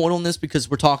talking point on this because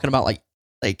we're talking about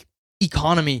like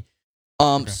economy.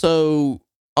 So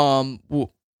I'll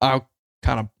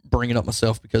kind of bring it up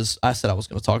myself because I said I was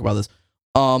going to talk about this.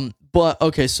 But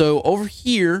okay, so over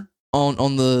here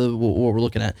on the what we're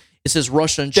looking at, it says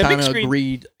Russia and China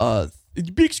agreed.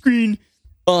 Big screen.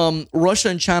 Russia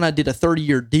and China did a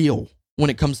 30-year deal when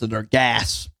it comes to their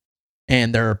gas,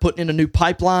 and they're putting in a new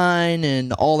pipeline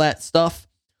and all that stuff.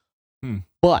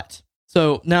 But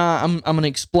so now I'm going to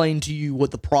explain to you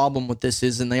what the problem with this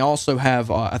is, and they also have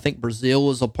I think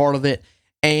Brazil is a part of it,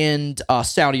 and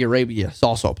Saudi Arabia is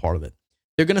also a part of it.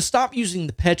 They're going to stop using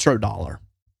the petrodollar.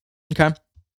 Okay.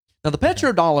 Now, the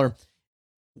petrodollar,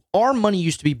 our money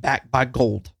used to be backed by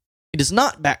gold. It is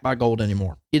not backed by gold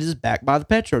anymore. It is backed by the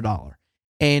petrodollar.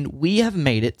 And we have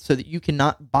made it so that you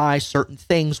cannot buy certain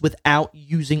things without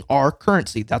using our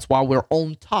currency. That's why we're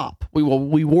on top. We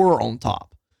were on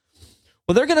top.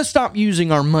 Well, they're going to stop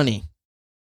using our money,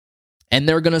 and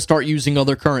they're going to start using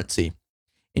other currency.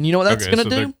 And you know what that's going to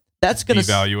do? That's going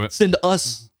to send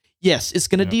us... Yes, it's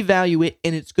going to devalue it,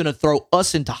 and it's going to throw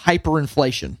us into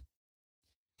hyperinflation.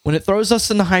 When it throws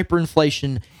us into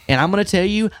hyperinflation, and I'm going to tell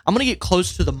you, I'm going to get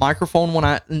close to the microphone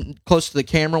close to the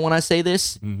camera when I say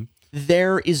this. Mm-hmm.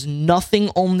 There is nothing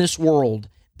on this world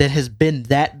that has been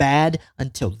that bad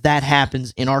until that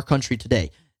happens in our country today.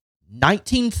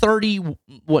 1929,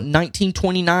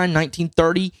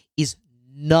 1930 is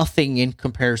nothing in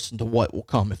comparison to what will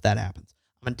come if that happens.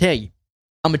 I'm going to tell you.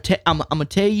 I'm going to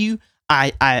tell you.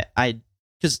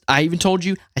 Because I even told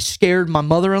you I scared my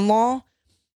mother-in-law.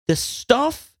 The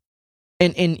stuff,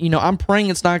 and I'm praying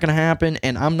it's not going to happen.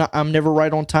 And I'm never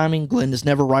right on timing. Glenn is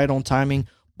never right on timing.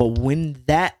 But when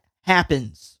that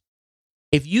happens,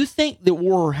 if you think that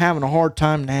we're having a hard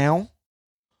time now,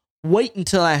 wait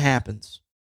until that happens.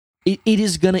 It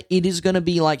is gonna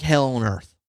be like hell on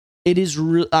earth. It is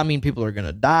real. I mean, people are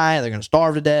gonna die. They're gonna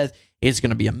starve to death. It's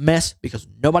gonna be a mess because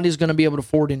nobody's gonna be able to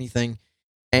afford anything.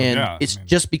 And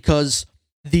just because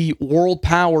the world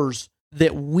powers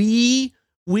that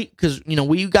because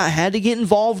we had to get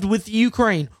involved with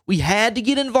Ukraine. We had to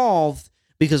get involved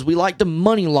because we like to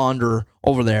money launder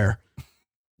over there.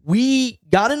 We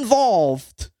got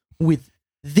involved with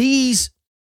these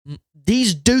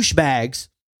douchebags,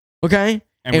 okay?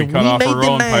 And we cut off our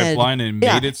own pipeline and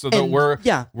made it so that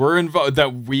we're involved,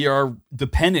 that we are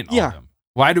dependent on them.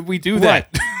 Why did we do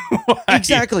that?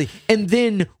 Exactly. And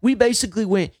then we basically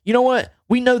went, you know what?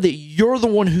 We know that you're the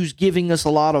one who's giving us a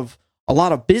lot of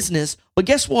business, but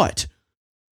guess what?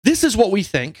 This is what we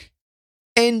think,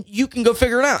 and you can go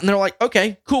figure it out. And they're like,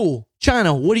 okay, cool.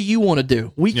 China, what do you want to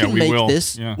do? We can make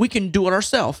this. Yeah. We can do it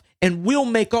ourselves, and we'll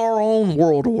make our own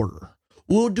world order.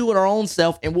 We'll do it our own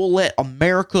self, and we'll let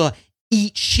America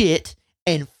eat shit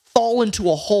and fall into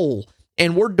a hole,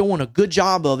 and we're doing a good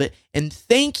job of it. And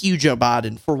thank you, Joe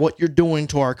Biden, for what you're doing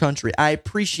to our country. I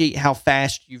appreciate how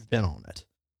fast you've been on it.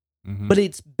 Mm-hmm. But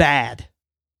it's bad.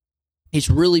 It's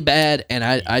really bad, and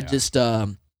I just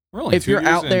We're only if 2 you're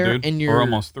years out in, there dude. and you're or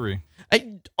almost 3.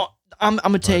 I'm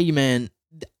gonna tell you, man,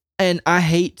 and I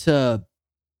hate to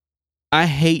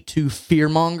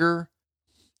fearmonger,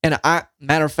 and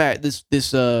matter of fact, this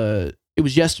it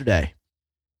was yesterday.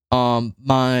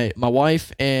 My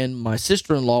wife and my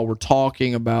sister-in-law were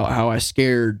talking about how I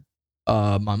scared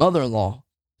my mother-in-law,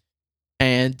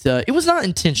 and it was not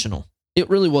intentional. It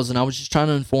really wasn't. I was just trying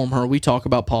to inform her. We talk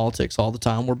about politics all the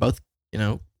time. We're both,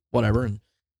 whatever, and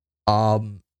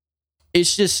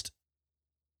it's just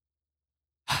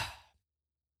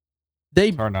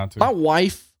It's hard not to. my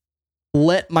wife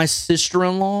let my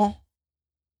sister-in-law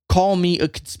call me a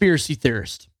conspiracy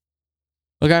theorist.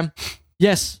 Okay?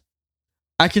 Yes.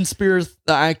 I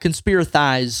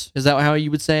conspiratize. Is that how you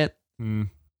would say it? I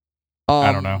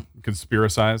don't know.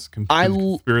 Conspiracize? I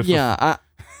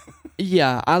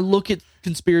look at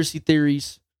conspiracy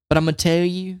theories, but I'm going to tell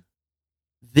you,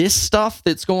 this stuff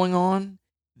that's going on,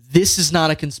 this is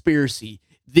not a conspiracy.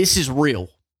 This is real.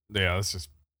 Yeah, that's just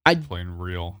plain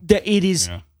real. It is.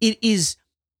 Yeah. It is.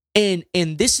 And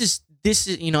this is,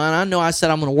 and I know I said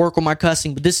I'm going to work on my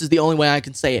cussing, but this is the only way I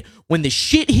can say it. When the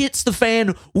shit hits the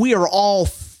fan, we are all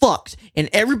fucked. And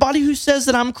everybody who says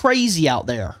that I'm crazy out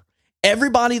there,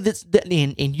 everybody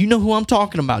and you know who I'm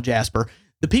talking about, Jasper.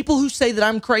 The people who say that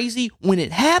I'm crazy, when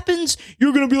it happens,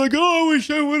 you're going to be like, oh, I wish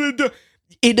I would have done.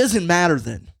 It doesn't matter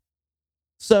then.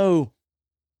 So,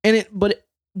 but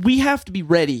we have to be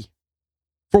ready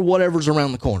for whatever's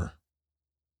around the corner.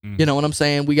 You know what I'm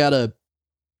saying? We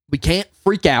can't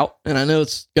freak out. And I know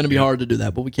it's going to be hard to do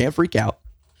that, but we can't freak out.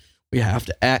 We have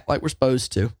to act like we're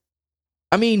supposed to.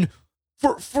 I mean,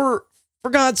 for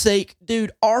God's sake,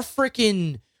 dude, our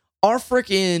freaking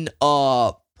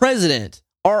president,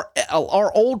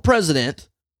 our old president,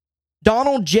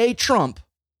 Donald J. Trump,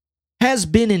 has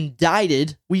been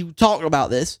indicted. We talked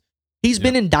about this. He's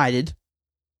been indicted.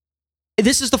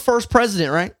 This is the first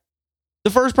president, right? The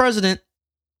first president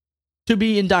to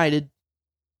be indicted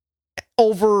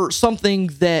over something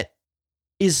that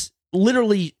is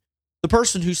literally the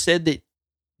person who said that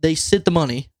they sent the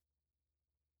money.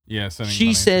 Yeah,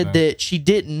 she said that she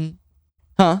didn't.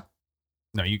 Huh?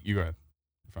 No, you go ahead.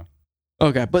 You're fine.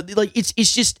 Okay, but it's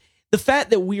just the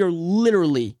fact that we are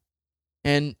literally,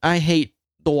 and I hate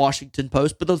the Washington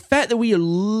Post, but the fact that we are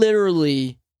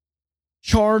literally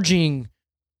charging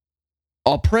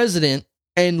a president,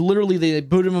 and literally they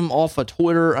booted him off of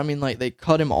Twitter. I mean, they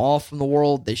cut him off from the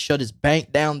world. They shut his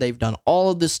bank down. They've done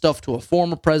all of this stuff to a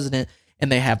former president,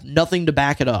 and they have nothing to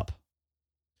back it up.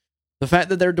 The fact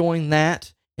that they're doing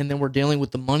that, and then we're dealing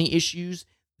with the money issues,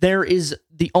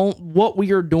 what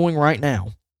we are doing right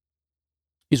now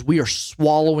is we are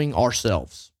swallowing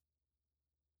ourselves.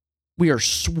 We are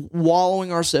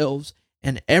swallowing ourselves,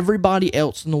 and everybody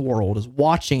else in the world is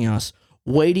watching us,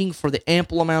 waiting for the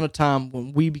ample amount of time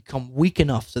when we become weak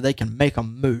enough so they can make a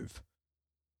move.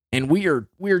 And we are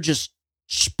just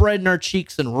spreading our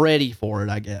cheeks and ready for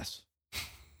it, I guess.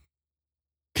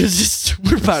 Because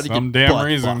we're about to get some damn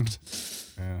reason.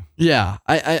 Yeah,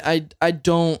 I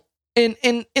don't, and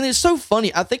it's so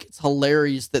funny. I think it's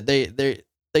hilarious that they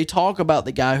talk about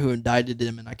the guy who indicted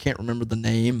him, and I can't remember the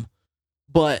name,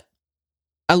 but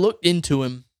I looked into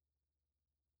him.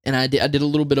 And I did a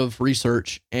little bit of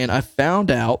research, and I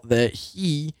found out that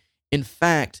he, in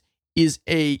fact, is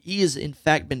in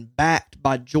fact been backed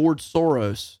by George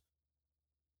Soros.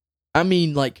 I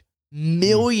mean,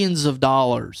 millions of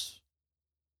dollars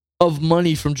of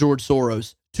money from George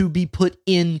Soros to be put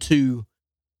into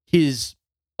his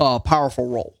powerful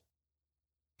role.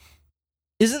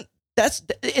 Isn't that's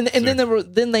and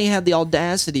then they had the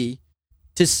audacity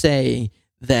to say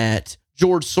that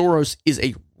George Soros is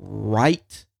a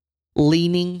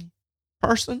right-leaning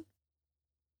person.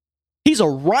 He's a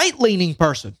right-leaning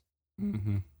person.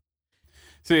 Mm-hmm.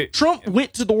 See, Trump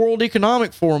went to the World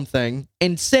Economic Forum thing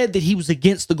and said that he was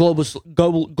against the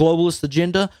globalist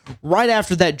agenda. Right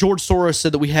after that, George Soros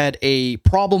said that we had a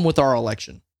problem with our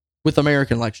election, with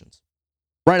American elections.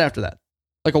 Right after that,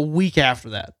 like a week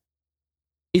after that.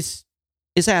 It's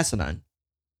asinine.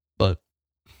 But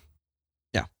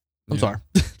yeah, I'm sorry.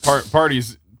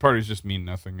 Parties just mean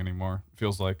nothing anymore. It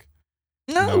feels like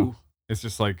no. It's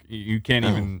just like you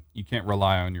can't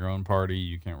rely on your own party.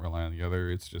 You can't rely on the other.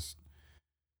 It's just.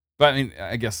 But I mean,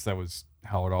 I guess that was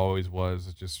how it always was.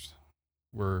 It's just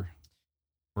we're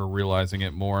realizing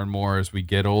it more and more as we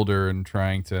get older and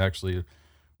trying to actually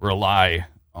rely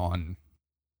on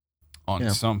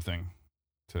something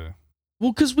to.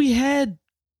 Well, because we had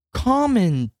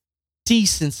common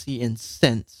decency and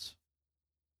sense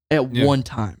at one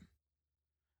time.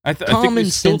 I think we Common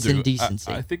still sense do. and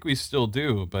decency. I think we still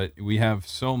do, but we have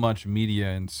so much media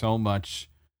and so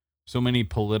many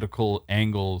political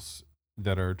angles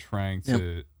that are trying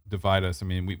to divide us. I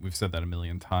mean, we've said that a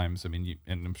million times. I mean,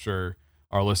 and I'm sure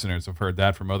our listeners have heard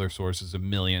that from other sources a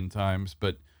million times.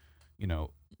 But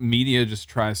media just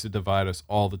tries to divide us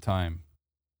all the time.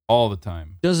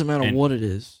 Doesn't matter And what it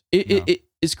is.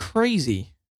 It's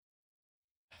crazy.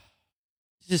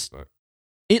 Just But-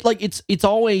 it's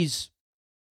always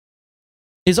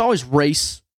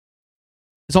race.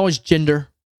 It's always gender.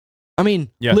 I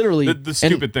mean, literally the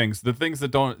stupid things, the things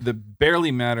that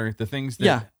barely matter, the things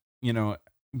that a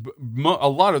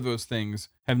lot of those things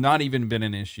have not even been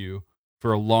an issue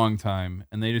for a long time,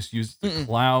 and they just use to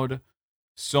cloud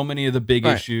so many of the big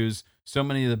issues, so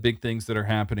many of the big things that are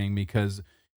happening because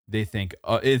they think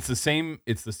it's the same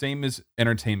as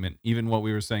entertainment. Even what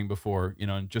we were saying before,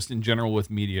 just in general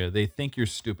with media, they think you're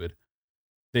stupid.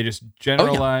 They just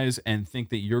generalize and think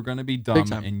that you're going to be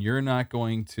dumb and you're not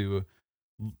going to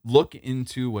look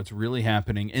into what's really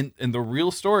happening and the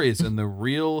real stories and the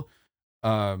real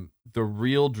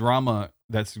drama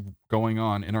that's going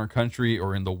on in our country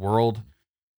or in the world,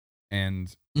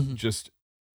 and just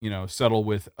settle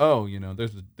with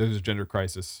there's a gender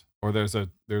crisis or there's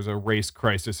a race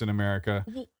crisis in America,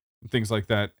 things like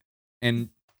that, and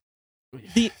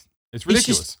it's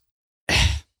ridiculous.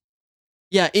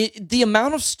 The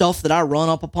amount of stuff that I run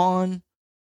up upon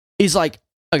is like,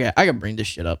 okay, I gotta bring this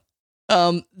shit up.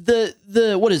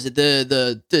 The what is it?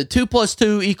 The 2 +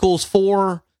 2 =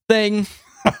 4 thing.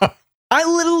 I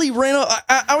literally ran up.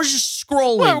 I was just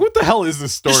scrolling. What the hell is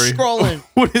this story? Just scrolling.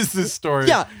 What is this story?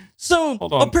 Yeah. So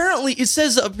apparently, it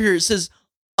says up here. It says,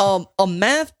 a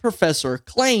math professor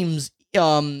claims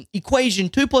equation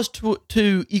 2 +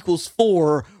 2 =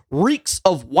 4 reeks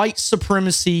of white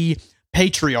supremacy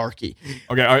patriarchy.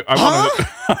 Okay,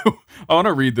 I want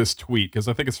to read this tweet because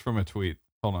I think it's from a tweet.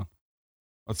 Hold on,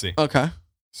 let's see. Okay.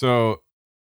 So,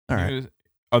 all right.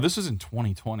 This was in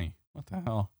 2020. What the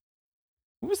hell?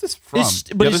 Who was this from?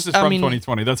 This is from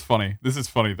 2020. That's funny. This is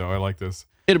funny though. I like this.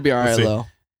 It'll be all right though.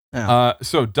 Yeah.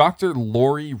 So Dr.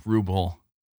 Lori Rubel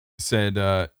said,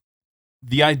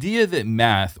 the idea that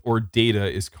math or data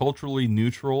is culturally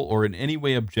neutral or in any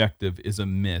way objective is a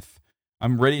myth.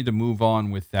 I'm ready to move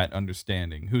on with that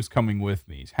understanding. Who's coming with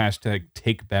me?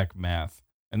 #TakeBackMath.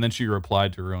 And then she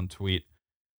replied to her own tweet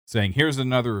saying, here's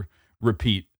another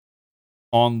repeat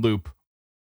on loop.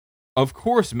 Of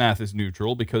course math is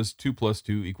neutral because 2 +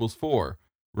 2 = 4.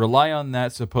 Rely on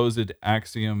that supposed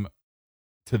axiom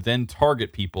to then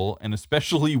target people, and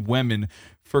especially women,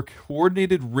 for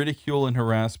coordinated ridicule and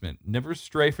harassment. Never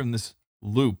stray from this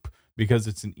loop because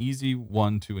it's an easy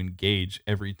one to engage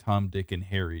every Tom, Dick, and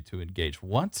Harry to engage.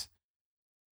 What?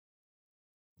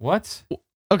 What?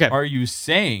 Okay. Are you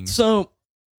saying? So,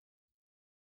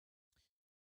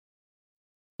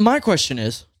 my question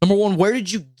is, number one, where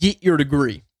did you get your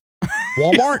degree?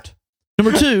 Walmart?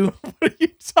 Number two, what are you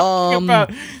talking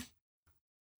about?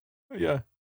 Yeah.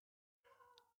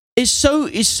 It's so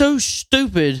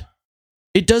stupid.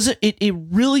 It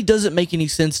really doesn't make any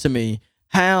sense to me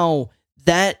how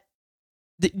that.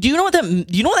 Do you know what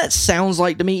that sounds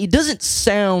like to me? It doesn't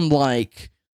sound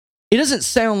like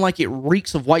it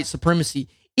reeks of white supremacy.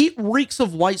 It reeks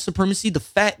of white supremacy. The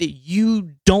fact that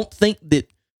you don't think that,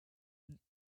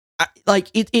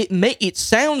 it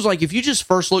sounds like if you just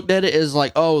first looked at it as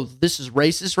like, oh, this is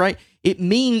racist, right?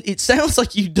 It sounds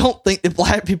like you don't think that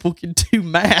black people can do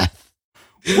math.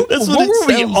 That's what were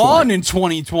we on in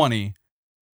 2020?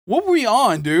 What were we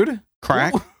on, dude?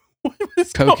 Crack? What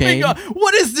is cocaine? Going on?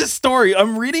 What is this story?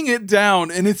 I'm reading it down,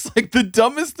 and it's like the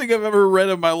dumbest thing I've ever read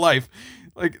in my life.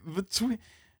 Like,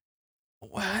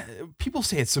 people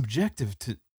say it's subjective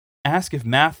to ask if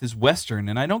math is Western,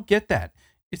 and I don't get that.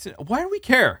 Why do we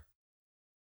care?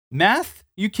 Math?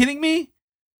 You kidding me?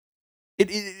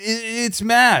 It's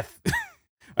math.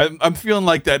 I'm feeling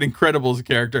like that Incredibles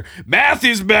character. Math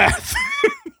is math.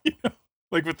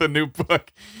 Like with the new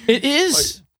book. It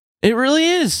is. It really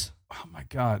is. Oh my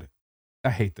God. I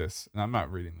hate this. And I'm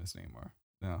not reading this anymore.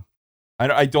 No.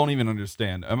 I don't even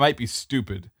understand. I might be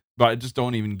stupid, but I just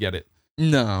don't even get it.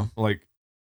 No. Like,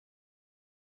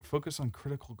 focus on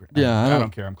critical. Yeah. I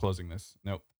don't care. I'm closing this.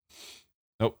 Nope.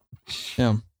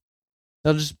 Yeah.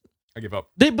 I give up.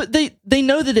 But they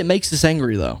know that it makes us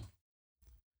angry though.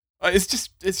 It's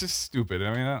just stupid.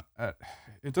 I mean,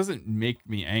 it doesn't make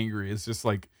me angry. It's just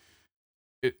like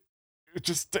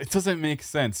it doesn't make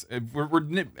sense.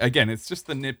 Again, it's just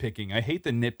the nitpicking. I hate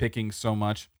the nitpicking so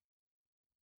much.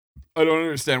 I don't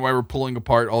understand why we're pulling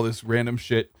apart all this random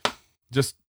shit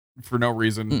just for no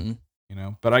reason,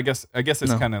 Mm-mm. But I guess it's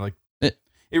No. kind of like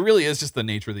it really is just the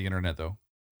nature of the internet, though.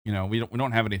 We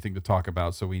don't have anything to talk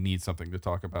about, so we need something to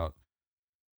talk about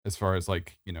as far as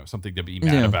like, something to be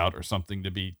mad Yeah. about or something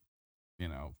to be,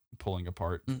 pulling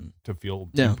apart Mm. to feel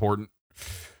Yeah. important.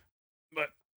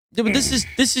 But Yeah, but this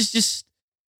is just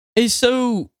it's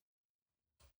so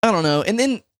I don't know. And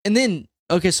then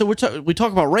okay, so we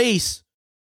talk about race.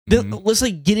 Mhm. Let's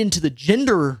like get into the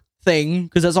gender thing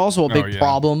because that's also a Oh, big yeah.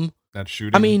 problem. That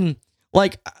shooting. I mean,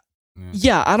 like, Yeah.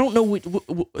 yeah, I don't know.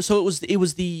 So it was the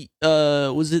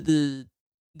was it the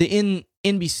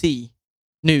NBC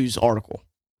news article,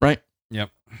 right?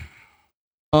 Yep.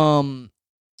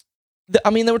 I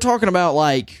mean, they were talking about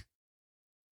like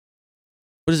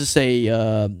what does it say?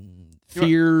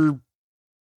 Fear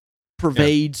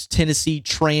pervades Tennessee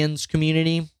trans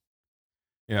community.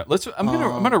 Yeah, I'm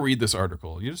gonna read this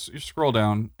article. You scroll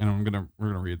down, and we're gonna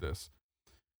read this.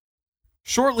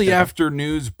 Shortly Okay. after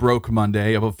news broke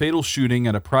Monday of a fatal shooting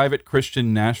at a private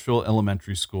Christian Nashville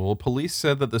elementary school, police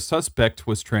said that the suspect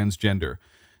was transgender.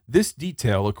 This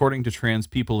detail, according to trans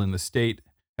people in the state,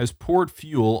 has poured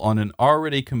fuel on an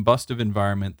already combustive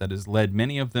environment that has led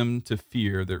many of them to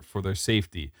fear for their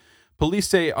safety. Police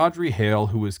say Audrey Hale,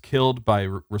 who was killed by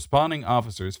responding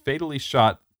officers, fatally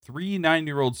shot 3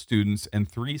 9-year-old students and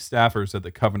 3 staffers at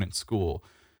the Covenant School.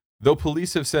 Though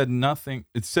police have said nothing,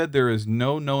 it said there is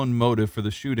no known motive for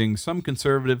the shooting. Some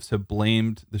conservatives have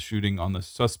blamed the shooting on the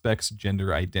suspect's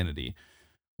gender identity.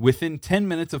 Within 10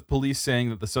 minutes of police saying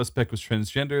that the suspect was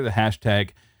transgender, the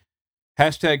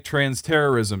hashtag trans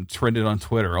terrorism trended on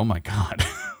Twitter. Oh my God.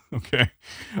 Okay.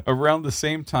 Around the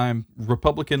same time,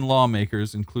 Republican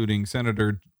lawmakers, including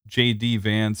Senator J.D.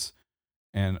 Vance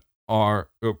and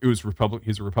he's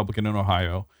a Republican in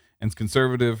Ohio, and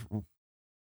conservative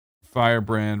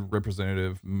Firebrand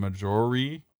Representative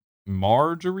Marjorie.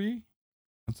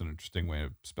 That's an interesting way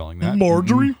of spelling that.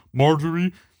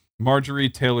 Marjorie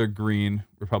Taylor Greene,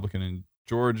 Republican in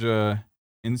Georgia,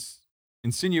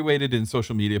 insinuated in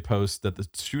social media posts that the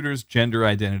shooter's gender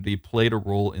identity played a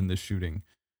role in the shooting.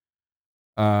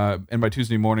 And by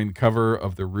Tuesday morning, the cover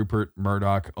of the Rupert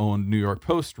Murdoch-owned New York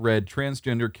Post read,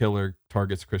 "Transgender killer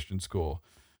targets Christian school."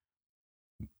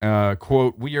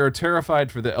 Quote, "We are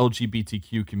terrified for the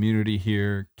LGBTQ community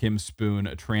here," Kim Spoon,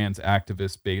 a trans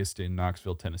activist based in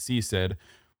Knoxville, Tennessee, said.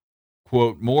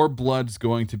 Quote, "More blood's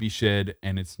going to be shed,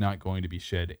 and it's not going to be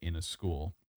shed in a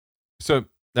school." So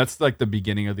that's like the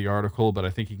beginning of the article, but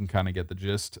I think you can kind of get the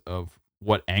gist of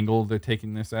what angle they're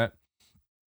taking this at.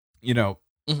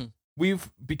 Mm-hmm.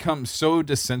 We've become so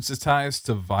desensitized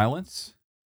to violence.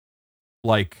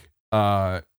 Like,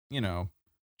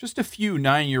 just a few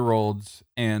 9-year-olds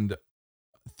and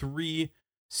 3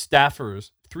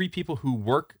 staffers, 3 people who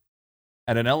work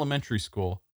at an elementary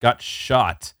school got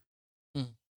shot.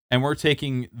 And we're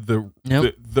taking the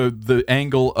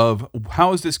angle of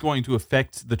how is this going to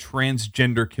affect the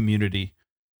transgender community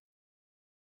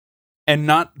and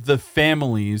not the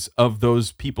families of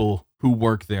those people who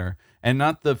work there and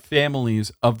not the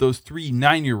families of those 3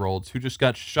 9-year-olds who just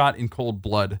got shot in cold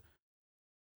blood.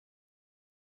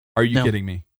 Are you kidding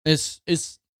me? It's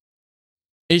just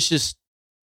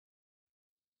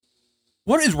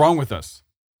What is wrong with us?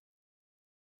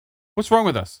 What's wrong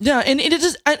with us? yeah, and it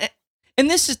is and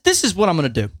this is what I'm gonna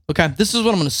do. Okay, this is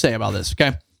what I'm gonna say about this.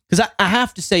 Okay, because I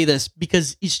have to say this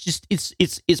because it's just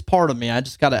it's part of me. I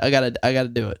gotta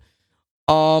do it.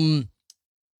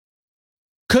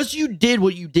 Because you did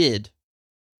what you did.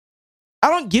 I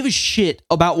don't give a shit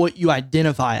about what you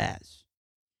identify as.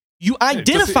 You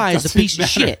identify as a piece of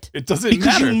shit. It doesn't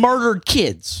because matter. you murdered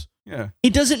kids. Yeah.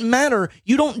 It doesn't matter.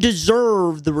 You don't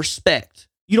deserve the respect.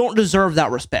 You don't deserve that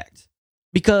respect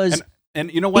because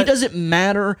and you know what? It doesn't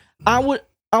matter. I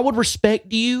would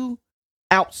respect you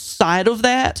outside of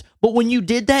that, but when you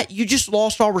did that, you just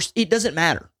lost all. It doesn't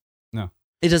matter. No,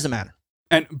 it doesn't matter.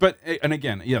 And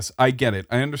again, yes, I get it.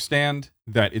 I understand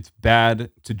that it's bad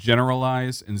to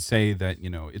generalize and say that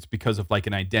it's because of like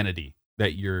an identity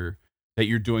that you're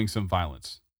doing some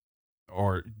violence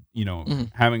or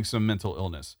having some mental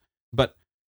illness. But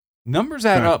numbers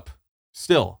add up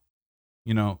still.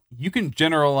 You can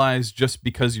generalize just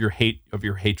because your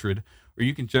hatred, or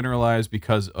you can generalize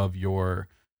because of your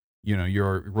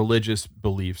religious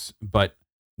beliefs, but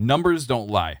numbers don't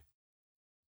lie.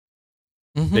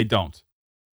 Mm-hmm. They don't.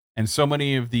 And so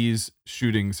many of these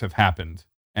shootings have happened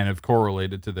and have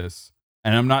correlated to this.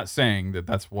 And I'm not saying that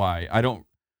that's why.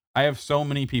 I have so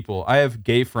many people. I have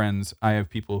gay friends. I have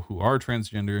people who are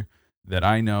transgender that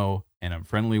I know and I'm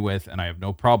friendly with, and I have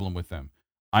no problem with them.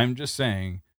 I'm just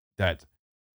saying that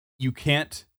you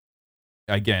can't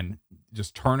again,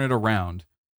 just turn it around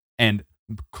and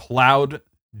cloud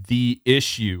the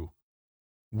issue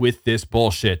with this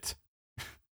bullshit.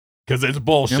 Because it's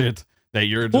bullshit that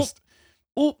you're just...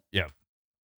 yeah.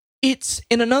 It's...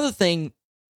 And another thing,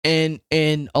 and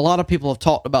a lot of people have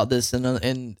talked about this,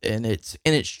 and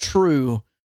it's true,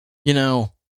 you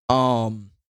know,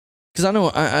 because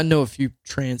I know a few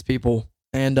trans people,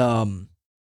 and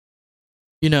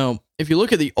you know, if you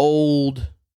look at the old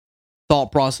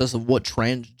thought process of what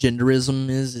transgenderism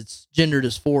is, it's gender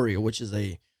dysphoria, which is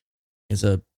a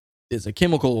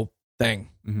chemical thing,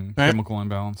 Mm-hmm. right? Chemical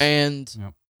imbalance,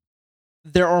 and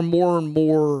there are more and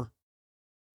more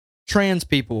trans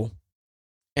people,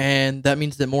 and that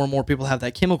means that more and more people have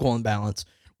that chemical imbalance,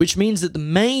 which means that the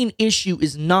main issue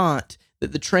is not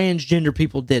that the transgender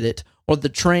people did it, or the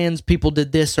trans people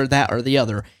did this or that or the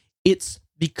other. It's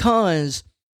because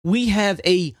we have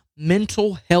a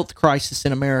mental health crisis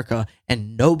in America,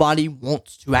 and nobody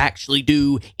wants to actually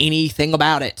do anything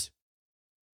about it.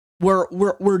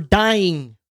 We're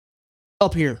dying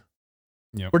up here.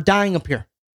 Yep. We're dying up here.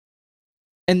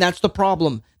 And that's the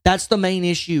problem. That's the main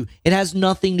issue. It has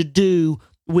nothing to do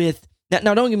with...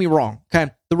 Now, don't get me wrong,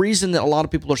 okay? The reason that a lot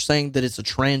of people are saying that it's a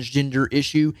transgender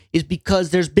issue is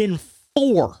because there's been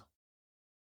 4.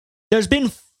 There's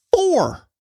been 4.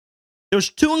 There's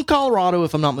 2 in Colorado,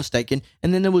 if I'm not mistaken,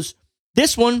 and then there was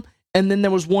this one, and then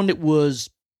there was one that was,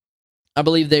 I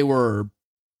believe they were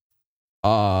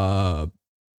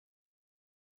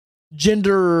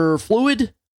gender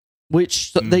fluid,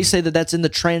 which they say that that's in the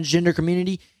transgender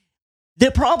community. The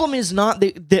problem is not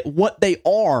that what they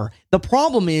are. The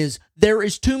problem is there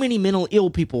is too many mental ill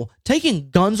people. Taking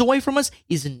guns away from us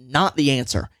is not the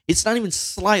answer. It's not even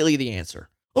slightly the answer.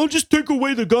 Oh, just take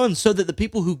away the guns so that the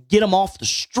people who get them off the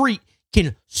street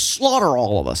can slaughter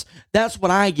all of us. That's what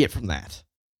I get from that.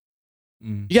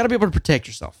 You got to be able to protect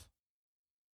yourself.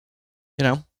 You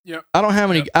know? Yep. I don't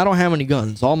have any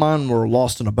guns. All mine were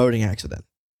lost in a boating accident.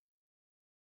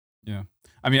 Yeah.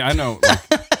 I mean, I know,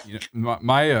 like, you know,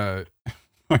 my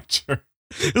church.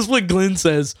 This is what Glenn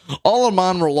says. All of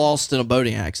mine were lost in a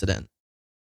boating accident.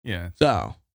 Yeah.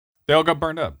 So they all got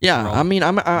burned up. Yeah. I mean,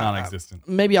 I'm non-existent.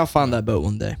 Maybe I'll find that boat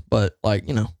one day, but like,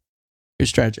 you know,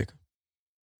 it's tragic.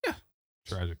 Yeah.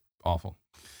 Tragic. Awful.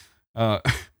 But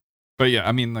yeah,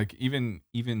 I mean, like, even,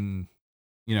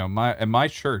 you know, my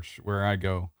church where I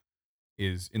go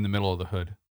is in the middle of the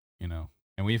hood, you know,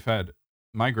 and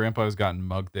my grandpa has gotten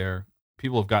mugged there.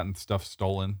 People have gotten stuff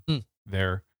stolen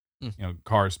there, you know,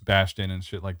 cars bashed in and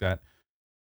shit like that.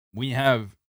 We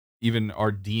have even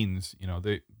our deans, you know,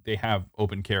 they have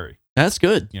open carry. That's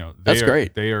good. You know, that's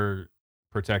great. They are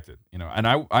protected, you know, and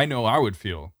I know I would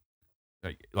feel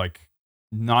like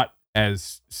not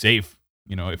as safe,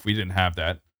 you know, if we didn't have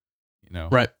that, you know.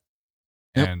 Right.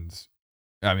 Yep. And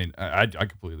I mean, I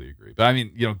completely agree. But I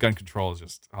mean, you know, gun control is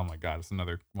just, oh my God, it's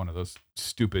another one of those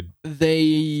stupid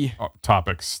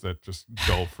topics that just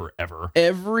go forever.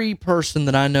 Every person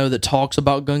that I know that talks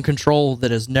about gun control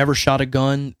that has never shot a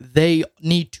gun, they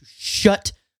need to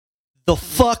shut the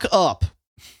fuck up.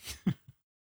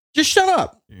 Just shut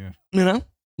up. Yeah. You know?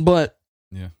 But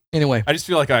yeah. Anyway. I just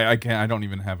feel like I don't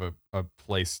even have a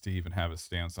place to even have a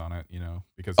stance on it, you know,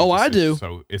 because I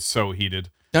do. It's so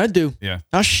heated. I do. Yeah.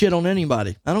 I shit on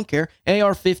anybody. I don't care.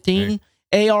 AR-15.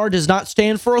 Hey. AR does not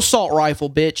stand for assault rifle,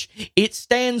 bitch. It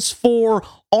stands for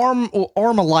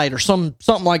Armalite or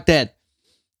something like that.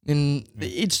 And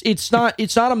it's not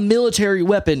a military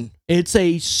weapon. It's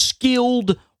a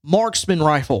skilled marksman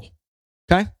rifle.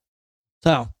 Okay?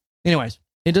 So, anyways,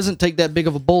 it doesn't take that big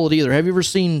of a bullet either. Have you ever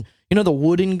seen, you know, the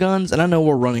wooden guns? And I know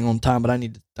we're running on time, but I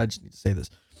just need to say this.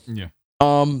 Yeah.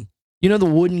 You know the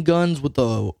wooden guns with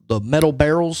the metal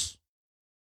barrels?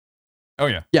 Oh,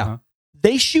 yeah. Yeah. Uh-huh.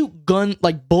 They shoot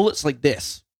bullets like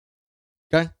this.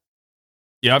 Okay?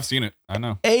 Yeah, I've seen it. I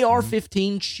know.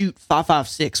 AR-15 shoot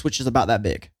 5.56, which is about that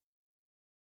big.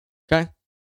 Okay?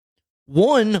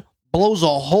 One blows a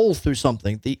hole through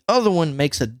something. The other one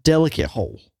makes a delicate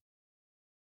hole.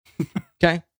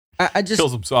 Okay? I just...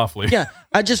 Kills them softly. Yeah.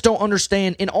 I just don't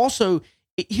understand. And also,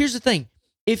 here's the thing.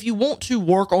 If you want to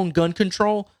work on gun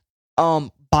control...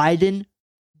 Biden,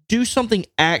 do something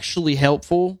actually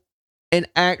helpful and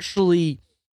actually,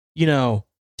 you know,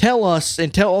 tell us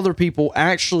and tell other people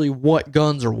actually what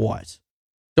guns are what.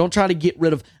 Don't try to get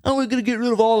rid of, we're going to get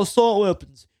rid of all assault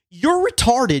weapons. You're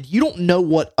retarded. You don't know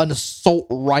what an assault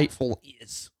rifle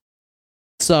is.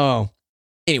 So,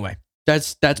 anyway,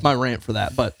 that's my rant for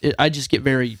that, but I just get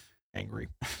very angry.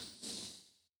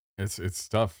 It's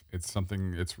tough. It's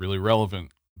something, it's really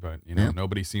relevant. But, you know,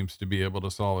 nobody seems to be able to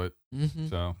solve it. Mm-hmm.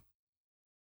 So,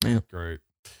 yeah. Great.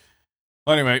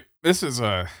 Well, anyway, this is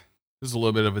this is a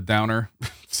little bit of a downer.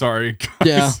 Sorry, guys.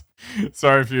 Yeah.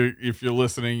 Sorry if you're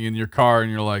listening in your car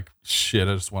and you're like, shit,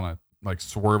 I just want to like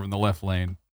swerve in the left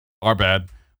lane. Our bad.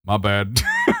 My bad.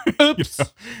 Oops.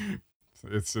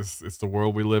 It's the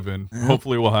world we live in. Yep.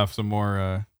 Hopefully we'll have some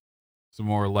more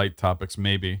light topics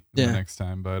maybe the next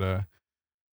time. But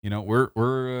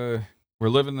we're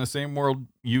living the same world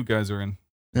you guys are in.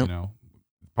 Yep.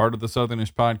 Part of the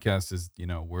Southernish podcast is,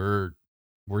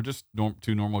 we're just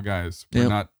two normal guys. We're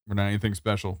not anything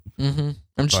special. Mm-hmm.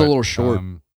 I'm just a little short.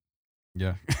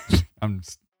 Yeah. I'm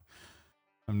just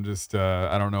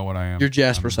I don't know what I am. You're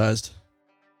Jasper sized.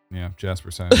 Yeah,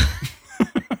 Jasper sized.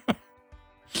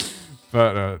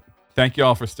 But thank you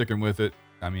all for sticking with it.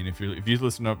 I mean, if you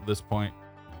listen up to this point,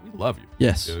 we love you.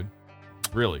 Yes. Dude.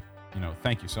 Really.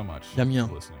 Thank you so much for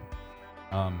listening.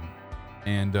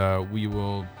 And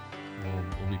we'll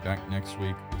be back next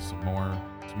week with some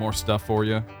more stuff for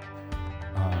you.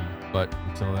 But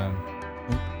until then,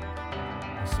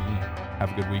 we'll see you.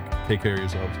 Have a good week. Take care of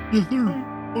yourselves. Yes,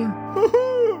 sir.